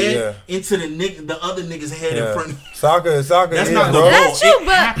your head into the other nigga's head in front of you. Soccer. That's not the goal. That's true, it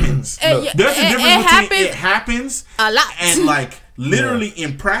happens. There's a difference between it happens a lot and literally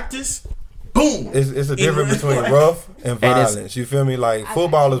in practice. Boom. It's a difference between rough and violence. You feel me? Like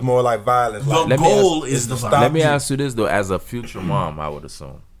football is more like violence. The goal is the violence. Let me ask you this though: as a future mom, I would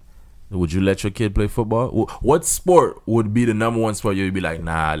assume, would you let your kid play football? What sport would be the number one sport you'd be like,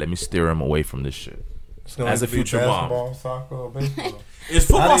 nah, let me steer him away from this shit? As a future mom, soccer, or baseball. Is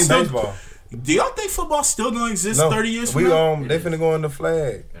football still? Baseball. Do y'all think football still gonna exist 30 years from now? They finna go in the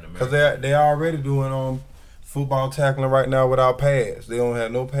flag because they already doing football tackling right now without pads. They don't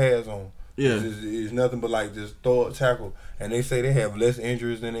have no pads on. Yeah, it's nothing but just throw a tackle, and they say they have less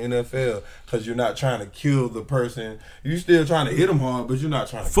injuries than the NFL because you're not trying to kill the person. You still trying to hit them hard, but you're not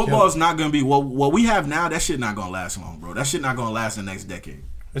trying to. Football is not gonna be what we have now. That shit not gonna last long, bro. That shit not gonna last the next decade.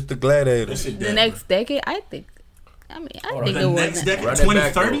 It's the gladiator. The next decade, I think. I think the next decade,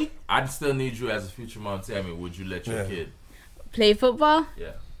 2030. I still need you as a future mom. Tell me, would you let your kid play football?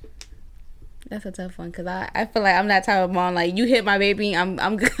 Yeah. That's a tough one because I feel like I'm that type of mom. Like, you hit my baby, I'm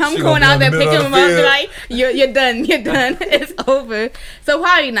going out there picking him up. Like, you're done. It's over. So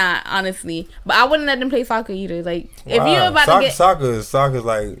probably not, honestly. But I wouldn't let them play soccer either. Like, if you're about to get soccer is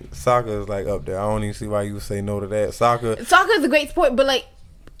like up there. I don't even see why you would say no to that. Soccer is a great sport, but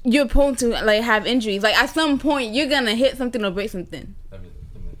you're prone to have injuries. Like, at some point you're gonna hit something or break something.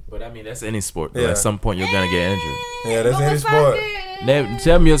 But I mean, that's any sport. Yeah. At some point you're gonna get injured. Yeah, that's any sport.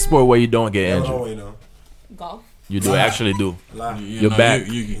 Tell me a sport where you don't get injured. Golf. You do actually do. Your back.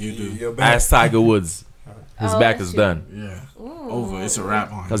 You do. Ask Tiger Woods. His back is done. Yeah. Ooh. Over. It's a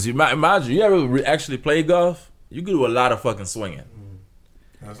wrap on. Because you imagine you ever actually play golf, you could do a lot of fucking swinging.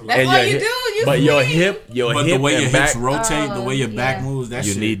 That's all you do. But your hip the way your hips rotate, the way your back moves, that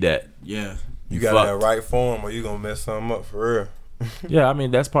you shit. need that. Yeah. You got that right form, or you gonna mess something up for real. Yeah, I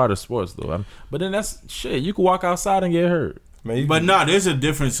mean that's part of sports though. But then that's shit. You can walk outside and get hurt. Man, there's a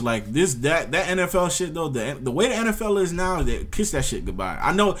difference. Like that NFL shit though. The way the NFL is now, they kiss that shit goodbye.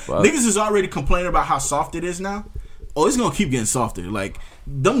 I know niggas is already complaining about how soft it is now. Oh, it's gonna keep getting softer. Like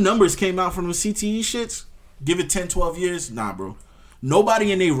them numbers came out from the CTE shits. Give it 10, 12 years, nah, bro.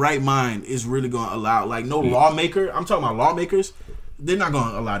 Nobody in their right mind is really gonna allow. Like no lawmaker. I'm talking about lawmakers. They're not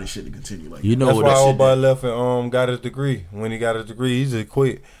gonna allow this shit to continue. Like You know That's what why that old shit boy did? left and got his degree. When he got his degree, he just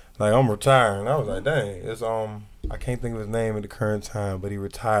quit. Like, I'm retiring. I was like, dang, it's I can't think of his name at the current time, but he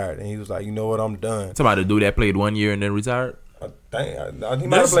retired and he was like, you know what, I'm done. Somebody, the dude that played 1 year and then retired. I think he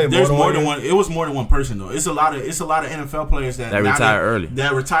might have played there's more than one. one. It was more than one person though. It's a lot of NFL players that now retired early.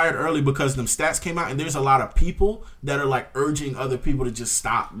 That retired early because them stats came out, and there's a lot of people that are like urging other people to just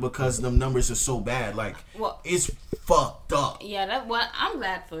stop because them numbers are so bad. Like, it's fucked up. Yeah, I'm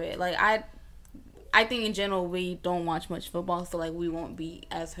glad for it. Like I think in general we don't watch much football, so like we won't be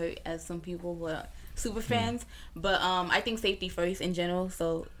as hurt as some people who are super fans. But I think safety first in general.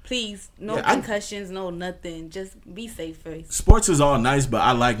 So please, no concussions, no nothing. Just be safe first. Sports is all nice, but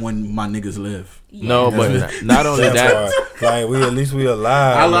I like when my niggas live. Yeah. No, but not only that. Like at least we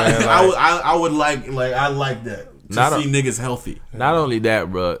alive. I like. man. I would like I like that to Not see niggas healthy. Not only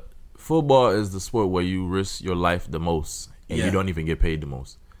that, bro. Football is the sport where you risk your life the most, and you don't even get paid the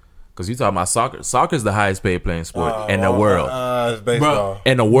most. Because you talking about soccer. Soccer is the highest paid playing sport in the world. It's baseball.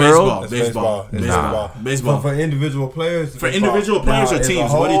 In the world, It's baseball. It's Baseball. For individual players. For individual players or as a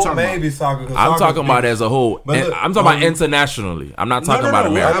teams, what are you whole, talking about? Maybe soccer. 'cause I'm soccer's talking about big. as a whole. But And look, I'm talking about internationally. I'm not talking about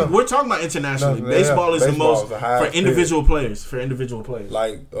America. We're talking about internationally. No, Baseball is the baseball most is the highest for individual players. For individual players.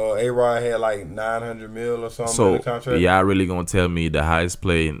 Like A-Rod had like 900 mil or something in So the contract. y'all really gonna tell me the highest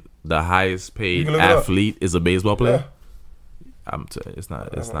paid You can look it up. athlete is a baseball player? Yeah. It's not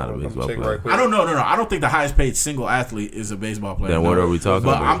a I'm baseball check player. right quick. I don't know. No. I don't think the highest paid single athlete is a baseball player. Then what are we talking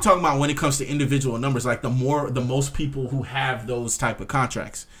But about? I'm talking about when it comes to individual numbers, like the most people who have those type of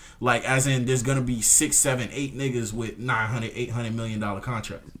contracts. Like as in there's gonna be 6, 7, 8 niggas with $900, $800 million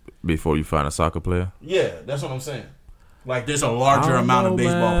contracts. Before you find a soccer player? Yeah, that's what I'm saying. Like there's a larger I don't amount know, of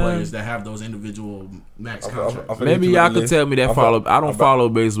baseball man. players that have those individual max contracts. Maybe y'all could tell me that I don't follow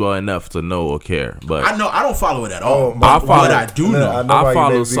baseball enough to know or care. But I don't follow it at all. I follow- But I do know. I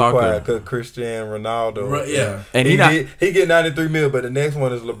follow soccer. Because Cristiano Ronaldo. Right, yeah. And he he get 93 mil, but the next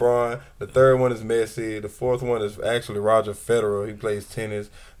one is LeBron. The third one is Messi. The fourth one is actually Roger Federer. He plays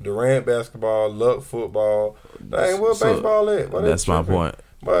tennis. Durant basketball. Luck football. Dang, what So, baseball at? What that's they my tripping? point.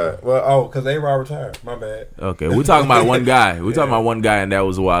 But because A-Rod retired. My bad. Okay, we're talking about one guy. We're talking about one guy, and that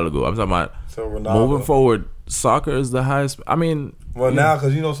was a while ago. I'm talking about So Ronaldo. moving forward. Soccer is the highest. I mean, Well, now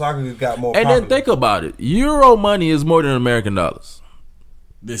because soccer has got more. and popular. then think about it. Euro money is more than American dollars,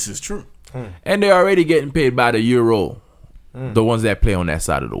 This is true. and they're already getting paid by the euro. The ones that play on that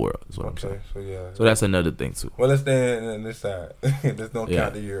side of the world. Is what I'm saying. Okay, so yeah. So that's another thing too. Well, let's stand on this side. Let's don't Yeah.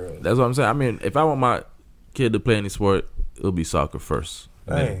 count the Euros. That's what I'm saying. I mean, if I want my kid to play any sport, it'll be soccer first.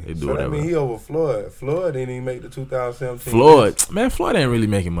 Dang. They do So that whatever. mean he over Floyd. Floyd didn't even make the 2017. Floyd ain't really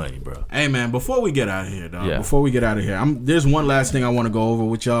making money, bro. Hey man, before we get out of here, dog. Yeah. Before we get out of here, there's one last thing I want to go over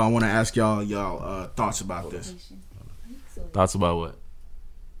with y'all. I want to ask y'all thoughts about this. Thoughts about what?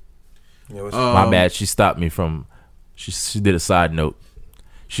 Yeah, what's My bad. She stopped me from. She did a side note.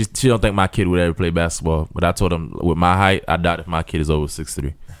 She don't think my kid would ever play basketball, but I told him with my height, I doubt if my kid is over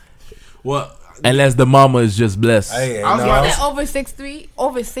 6'3". Well, Unless the mama is just blessed. Hey, I was no, about Is that over 6'3"?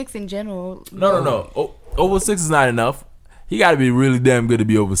 Over 6 in general. No. Over 6 is not enough. He got to be really damn good to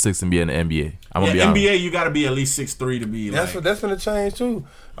be over 6 and be in the NBA. I'm gonna be honest. NBA, you got to be at least 6'3" to be that's like. that's gonna change too.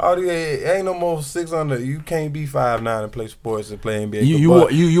 All the ain't no more 6 under. You can't be 5'9" and play sports and play NBA. You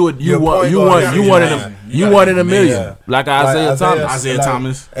But you point one guard, you you one gotta in be a man. you one in a million. Yeah. Like Like Isaiah Thomas. Isaiah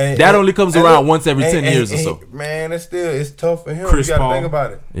Thomas. That only comes around once every 10 years or so. Man, it's tough for him. Chris you gotta Paul. think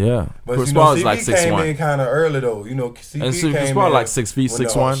about it. Yeah. But Chris you Paul know, is like CP came 6'1". in kind of early though. You know, CP And Chris came Paul in like 6 feet, when the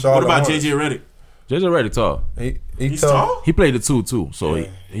 6'1". Charlotte What about Hornets. JJ Redick? JJ already tall. He's tough. tall? He played the 2 too, so Yeah.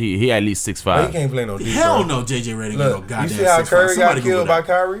 he at least But he 6'5". can't play no defense. Hell no, JJ Redick ain't no Look, goddamn you see how 6'5". Curry got Somebody killed Google by that.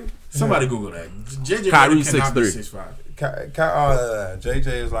 Kyrie? Somebody Google that. JJ Kyrie Redick cannot be 6'3". 6'5". JJ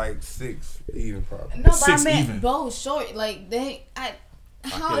is like 6 even probably. No, but Six I meant even. both short. Like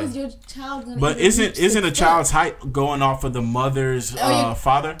how is your child gonna? But even reach isn't a 6 child's foot? height going off of the mother's yeah.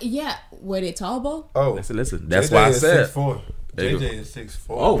 father? Yeah, were they tall, Bo? Oh, Listen. That's JJ why I is said. 6'4". There you go. JJ is 6'4".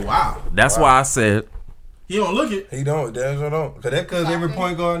 Oh wow, That's why I said. he don't look it. He don't. That's what I don't. Cause every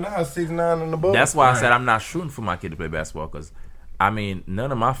point guard now is 6'9" and above. That's why I said I'm not shooting for my kid to play basketball because, I mean,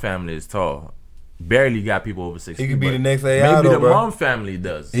 none of my family is tall. Barely got people over 6 He feet. could be but the next AI Maybe though, the bro. mom family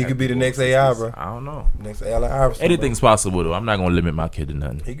does. He have could be the people next over 6 AI, feet. bro. I don't know. Next Allen Iverson. Anything's possible though. I'm not gonna limit my kid to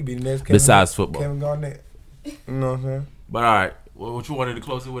nothing. Bro. He could be the next. Kevin, Besides football. Kevin Garnett. You know what I'm saying? But all right, what you wanted to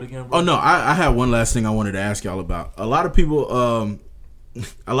close it with again, bro? Oh no, I had one last thing I wanted to ask y'all about. A lot of people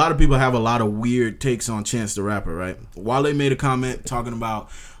a lot of people have a lot of weird takes on Chance the Rapper, right? Wale made a comment talking about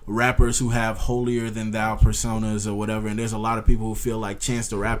rappers who have holier than thou personas or whatever, and there's a lot of people who feel like Chance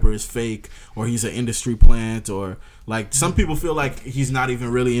the Rapper is fake or he's an industry plant, or like some people feel like he's not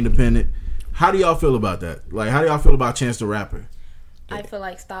even really independent. How do y'all feel about that? Like, how do y'all feel about Chance the Rapper? I feel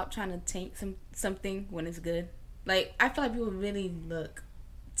like stop trying to taint something when it's good. Like, I feel like people really look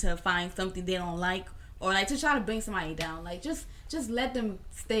to find something they don't like, or like to try to bring somebody down. Like, just let them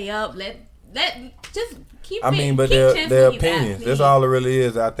stay up. Just keep. I mean, but their opinions. That's all it really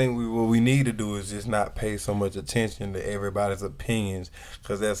is. I think what we need to do is just not pay so much attention to everybody's opinions,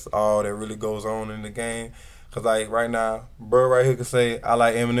 because that's all that really goes on in the game. Because like right now, bro, right here can say I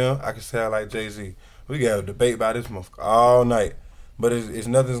like Eminem. I can say I like Jay-Z. We got a debate about this motherfucker all night, but it's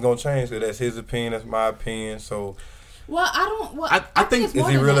nothing's gonna change. So that's his opinion. That's my opinion. So. Well, I don't. Well, I think is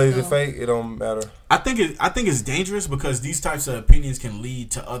he really is it fake? It don't matter. I think it's dangerous because these types of opinions can lead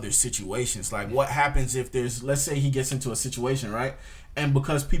to other situations. Like, what happens if let's say he gets into a situation, right? And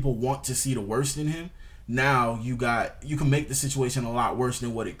because people want to see the worst in him, now you can make the situation a lot worse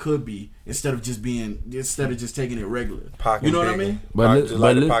than what it could be instead of just taking it regular. Pac you know Biggie. what I mean? But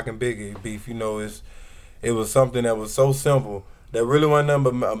the Pac and Biggie beef, it was something that was so simple. That really wasn't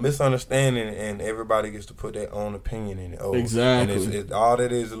nothing but a misunderstanding, and everybody gets to put their own opinion in it. Oh, exactly. And it's all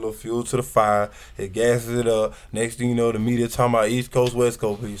that is a little fuel to the fire. It gasses it up. Next thing you know, the media talking about East Coast, West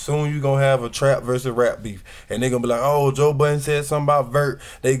Coast beef. Soon you going to have a trap versus rap beef. And they going to be like, oh, Joe Budden said something about Vert.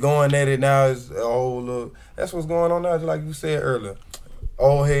 They going at it now. It's a whole little... That's what's going on now, just like you said earlier.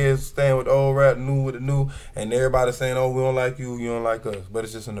 Old heads staying with the old rap, new with the new. And everybody saying, oh, we don't like you, you don't like us. But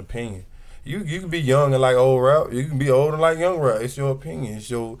it's just an opinion. You can be young and like old rap. You can be old and like young rap. It's your opinion.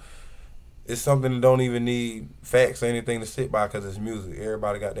 It's something that don't even need facts or anything to sit by because it's music.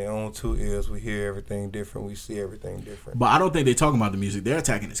 Everybody got their own two ears. We hear everything different. We see everything different. But I don't think they're talking about the music. They're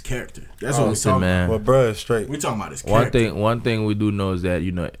attacking his character. That's what we're talking about. Well, bruh, it's straight. We're talking about his character. One thing we do know is that,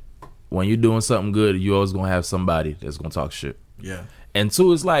 when you're doing something good, you always going to have somebody that's going to talk shit. Yeah. And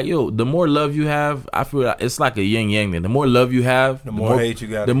two, it's like, the more love you have, I feel like it's like a yin yang thing. The more love you have, the more hate you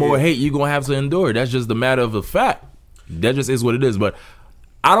got. The more hate you're gonna have to endure. That's just the matter of the fact. That just is what it is. But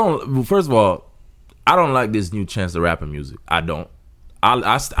first of all, I don't like this new Chance the Rapper music. I don't.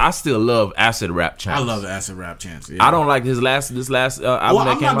 I still love acid rap Chance. I love acid rap Chance. Yeah. I don't like this last album. Well,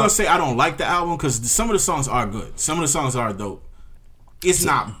 I'm not gonna say I don't like the album because some of the songs are good. Some of the songs are dope. It's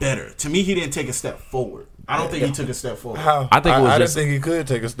not better. To me, he didn't take a step forward. I don't think he took a step forward. I didn't think he could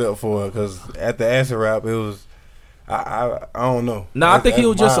take a step forward because at the acid rap, it was. I don't know. No, I think he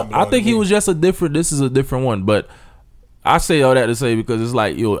was just. I think he was just a different. This is a different one, but I say all that to say because it's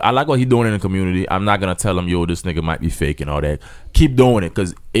like, I like what he doing in the community. I'm not gonna tell him, this nigga might be fake and all that. Keep doing it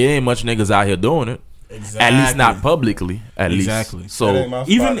because it ain't much niggas out here doing it. Exactly. At least not publicly. Exactly. So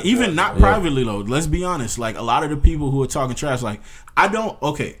even not privately though. Let's be honest. Like a lot of the people who are talking trash, like I don't.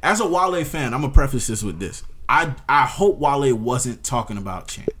 Okay, as a Wale fan, I'm gonna preface this with this. I hope Wale wasn't talking about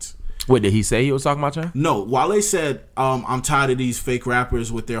Chance. What did he say? He was talking about Chance? No, Wale said, "I'm tired of these fake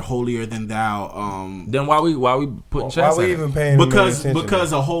rappers with their holier than thou." Then why we putting Chance? Why we even paying?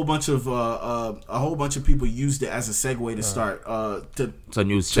 Because a whole bunch of people used it as a segue to start to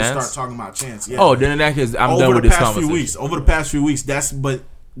start talking about Chance. Yeah. Oh, then in that case, I'm done with this conversation. Over the past few weeks,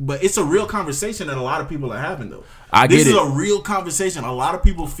 but it's a real conversation that a lot of people are having though. This is a real conversation. A lot of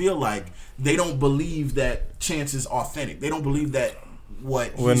people feel like they don't believe that Chance is authentic. They don't believe that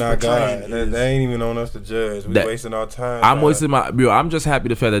what we're not God. That ain't even on us to judge. We wasting our time. I'm just happy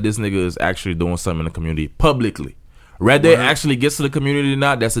the fact that this nigga is actually doing something in the community publicly. Whether it actually gets to the community or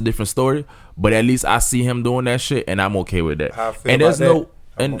not, that's a different story. But at least I see him doing that shit, and I'm okay with that. How I feel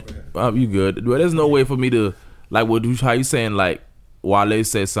about you good. Well, there's no way for me to like how you saying like Wale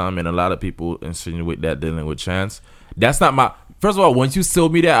said something, and a lot of people insinuate that dealing with Chance. That's not my. First of all, once you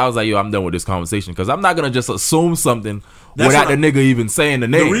told me that, I was like, I'm done with this conversation because I'm not gonna just assume something without the nigga even saying the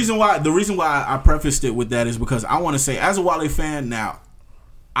name. The reason why I prefaced it with that is because I want to say, as a Wale fan, now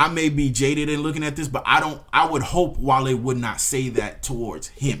I may be jaded in looking at this, but I would hope Wale would not say that towards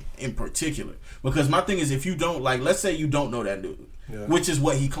him in particular. Because my thing is, if you don't let's say you don't know that dude, which is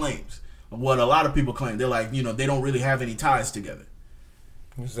what he claims, what a lot of people claim. They're like, they don't really have any ties together.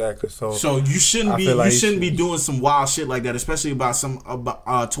 Exactly. So you shouldn't be doing some wild shit like that, especially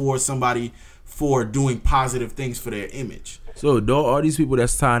towards somebody for doing positive things for their image. So all these people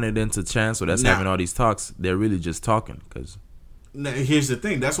that's tying it into Chance or that's having all these talks, they're really just talking. Because here's the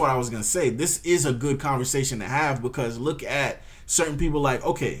thing. That's what I was gonna say. This is a good conversation to have because look at certain people. Like,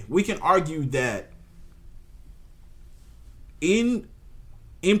 okay, we can argue that in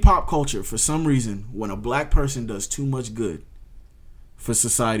pop culture, for some reason, when a black person does too much good, for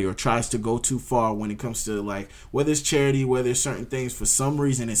society or tries to go too far when it comes to like whether it's charity, whether it's certain things, for some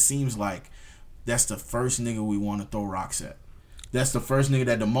reason it seems like that's the first nigga we want to throw rocks at. That's the first nigga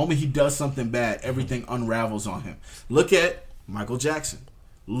that the moment he does something bad, everything unravels on him. Look at Michael Jackson.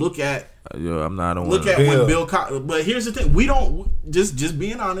 Look at I'm not on. look at when Bill Cosby. But here's the thing: we don't just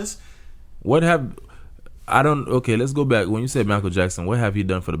being honest. What have I don't? Okay, let's go back. When you said Michael Jackson, what have he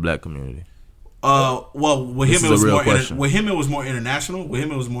done for the black community? Well, with This him is it was a real more. question. With him it was more international. With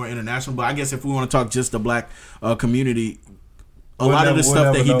him it was more international. But I guess if we want to talk just the black community, a We'll lot of never- the stuff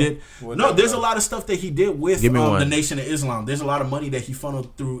we'll that he never did. know. We'll No, never there's know. a lot of stuff that he did with Give me one. the Nation of Islam. There's a lot of money that he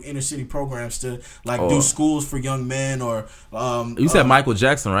funneled through inner city programs to like Oh. do schools for young men or. You said Michael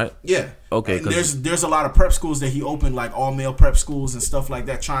Jackson, right? Yeah. Okay, And 'cause- there's a lot of prep schools that he opened, like all male prep schools and stuff like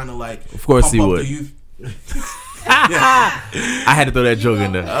that, trying to like. Of course pump he up would. The youth. I had to throw that joke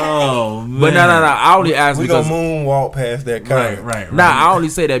in there. Oh man. But no. I only asked We because gonna moonwalk past that comment. Right. nah, I only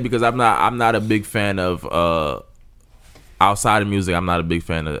say that because I'm not a big fan of outside of music. I'm not a big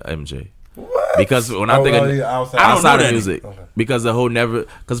fan of MJ. What? Because when I think of he's outside. I don't know outside of that music, Okay. because the whole never.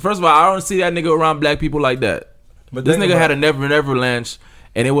 Because first of all, I don't see that nigga around black people like that. But This think nigga about had a it. Never Lunch,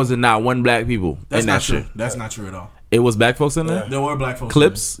 and it wasn't not one black people. That's in not that true. shit. That's not true at all. It was black folks in there. There were black folks.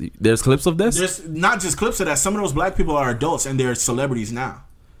 Clips. There's clips of this. There's not just clips of that. Some of those black people are adults and they're celebrities now.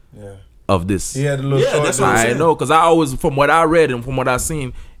 Yeah. Of this. He had a little Yeah, short that's dude. what I'm I saying. know, because I always, from what I read and from what I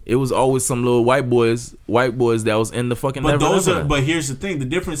seen, it was always some little white boys that was in the fucking. But Never those are. Neverland. But here's the thing: the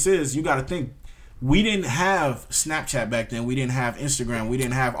difference is you got to think. We didn't have Snapchat back then. We didn't have Instagram. We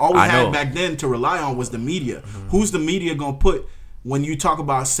didn't have. All we I had know. back then to rely on was the media. Mm-hmm. Who's the media gonna put? When you talk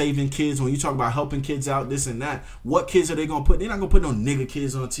about saving kids, when you talk about helping kids out, this and that, what kids are they gonna put? They're not gonna put no nigga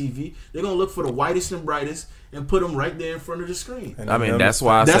kids on TV. They're gonna look for the whitest and brightest and put them right there in front of the screen. And I mean, them- that's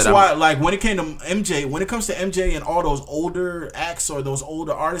why I That's said why, like, when it came to MJ, when it comes to MJ and all those older acts or those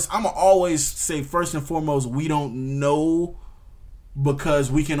older artists, I'ma always say first and foremost, we don't know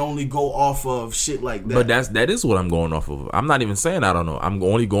because we can only go off of shit like that. But that is what I'm going off of. I'm not even saying I don't know. I'm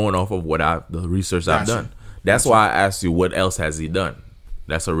only going off of the research I've Gotcha. done. That's why I asked you, what else has he done?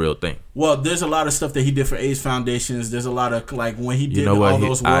 That's a real thing. Well, there's a lot of stuff that he did for AIDS foundations. There's a lot of like when he did know what? all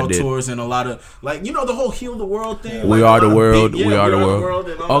those I world did. tours and a lot of like the whole heal the world thing. We like, a are the lot of world. big- We are the world.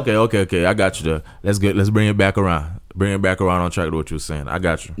 and all that. Okay. I got you there. Let's bring it back around. Bring it back around on track to what you were saying. I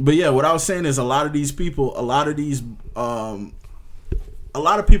got you. But yeah, what I was saying is a lot of these people, a lot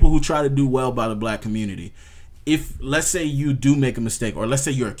of people who try to do well by the black community, if let's say you do make a mistake, or let's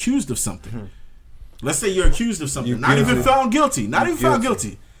say you're accused of something, let's say you're accused of something, You're not even guilty. found guilty, not You're even found guilty.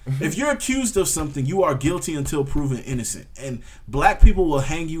 guilty. If you're accused of something, you are guilty until proven innocent, and black people will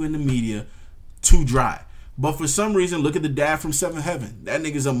hang you in the media to dry. But for some reason, look at the dad from Seventh Heaven. That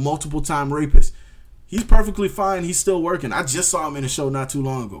nigga's a multiple time rapist. He's perfectly fine. He's still working. I just saw him in a show not too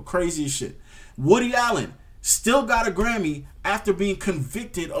long ago. Crazy as shit. Woody Allen still got a Grammy after being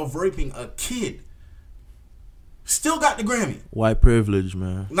convicted of raping a kid. Still got the Grammy. White privilege,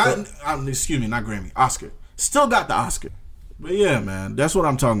 man. Not Grammy. Oscar. Still got the Oscar. But yeah, man, that's what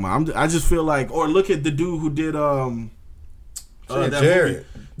I'm talking about. I just feel like, or look at the dude who did that Jared. movie.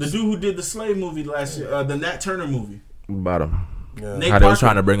 The dude who did the Slave movie last year, the Nat Turner movie. About him. Yeah. Nate How they was Parker.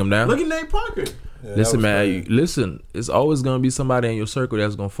 trying to bring him down. Look at Nate Parker. Yeah, that Listen, was man. crazy. Listen. It's always gonna be somebody in your circle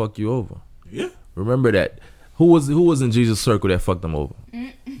that's gonna fuck you over. Yeah. Remember that. Who was in Jesus' circle that fucked them over?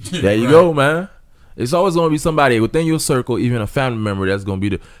 There you go, man. It's always gonna be somebody within your circle, even a family member, that's gonna be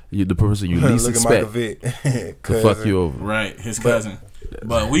the person you least Look at Michael expect Vick. to fuck you over. Right, his cousin.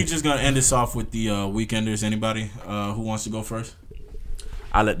 But we just gonna end this off with the Weekenders. Anybody who wants to go first?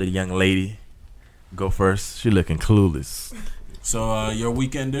 I let the young lady go first. She looking clueless. So your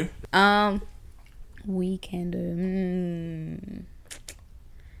Weekender. Weekender.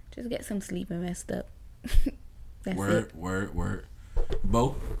 Just get some sleep and rest up. That's it. Word.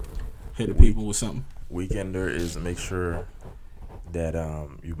 Bo, hit the people with something. Weekender is to make sure that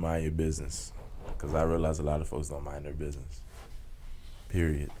you mind your business, because I realize a lot of folks don't mind their business.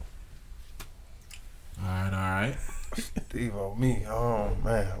 Period. All right. Devo, me. Oh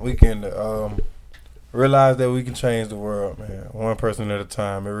man, weekend. Realize that we can change the world, man. One person at a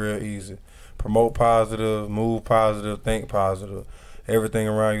time. It's real easy. Promote positive, move positive, think positive. Everything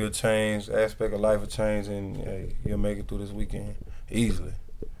around you will change. Aspect of life will change, and hey, you'll make it through this weekend easily.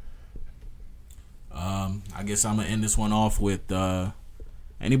 I guess I'm gonna end this one off with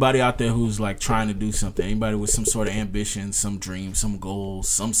anybody out there who's like trying to do something. Anybody with some sort of ambition, some dream, some goals,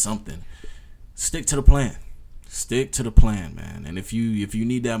 something. Stick to the plan. Stick to the plan, man. And if you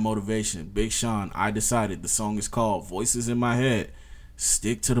need that motivation, Big Sean, I decided. The song is called Voices in My Head.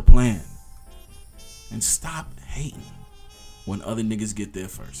 Stick to the plan. And stop hating. when other niggas get there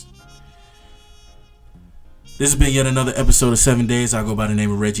first. This has been yet another episode of 7 Days. I go by the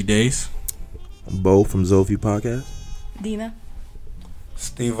name of Reggie Days. I'm Bo from Zofie Podcast. Dina.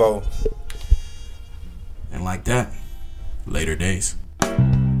 Steve-O. And like that, later days.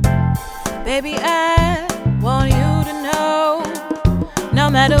 Baby, I want you to know, no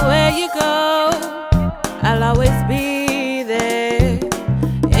matter where you go, I'll always be there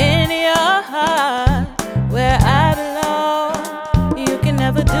in your heart where I belong. You can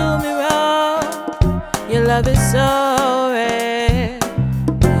never do me wrong. Your love is so rare.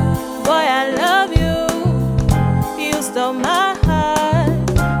 Boy, I love you. You stole my heart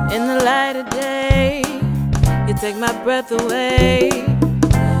in the light of day. You take my breath away.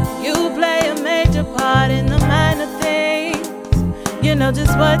 You play a major part in the minor things. You know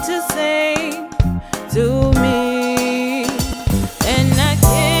just what to sing to me. And I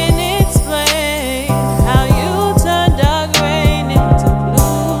can't explain how you turn dark rain into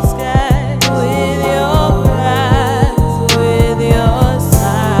blue sky with your eyes, with your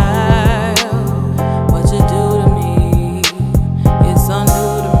smile. What you do to me, it's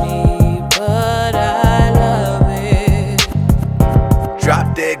untrue to me, but I love it.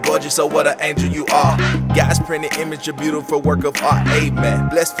 Drop dead gorgeous, oh what an angel you are. God's printed image, a beautiful work of art. Amen.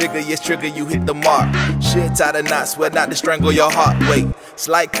 Blessed figure, yes trigger, you hit the mark. Shit tie the knot, sweat not to strangle your heart. Wait,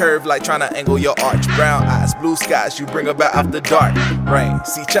 slight curve like trying to angle your arch. Brown eyes, blue skies, you bring about after dark. Rain,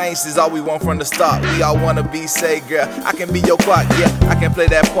 see change is all we want from the start. We all wanna be say, girl, I can be your clock. Yeah, I can play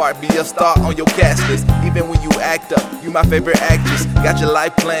that part, be a star on your cast list. Even when you act up, you my favorite actress. Got your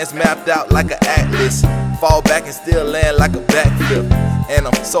life plans mapped out like an atlas. Fall back and still land like a backflip. And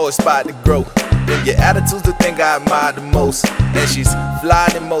I'm so inspired to grow. And your attitude's the thing I admire the most. And she's fly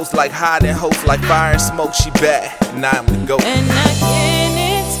the most, like hiding hosts, like fire and smoke. She bad, and I'm the GOAT. And I can't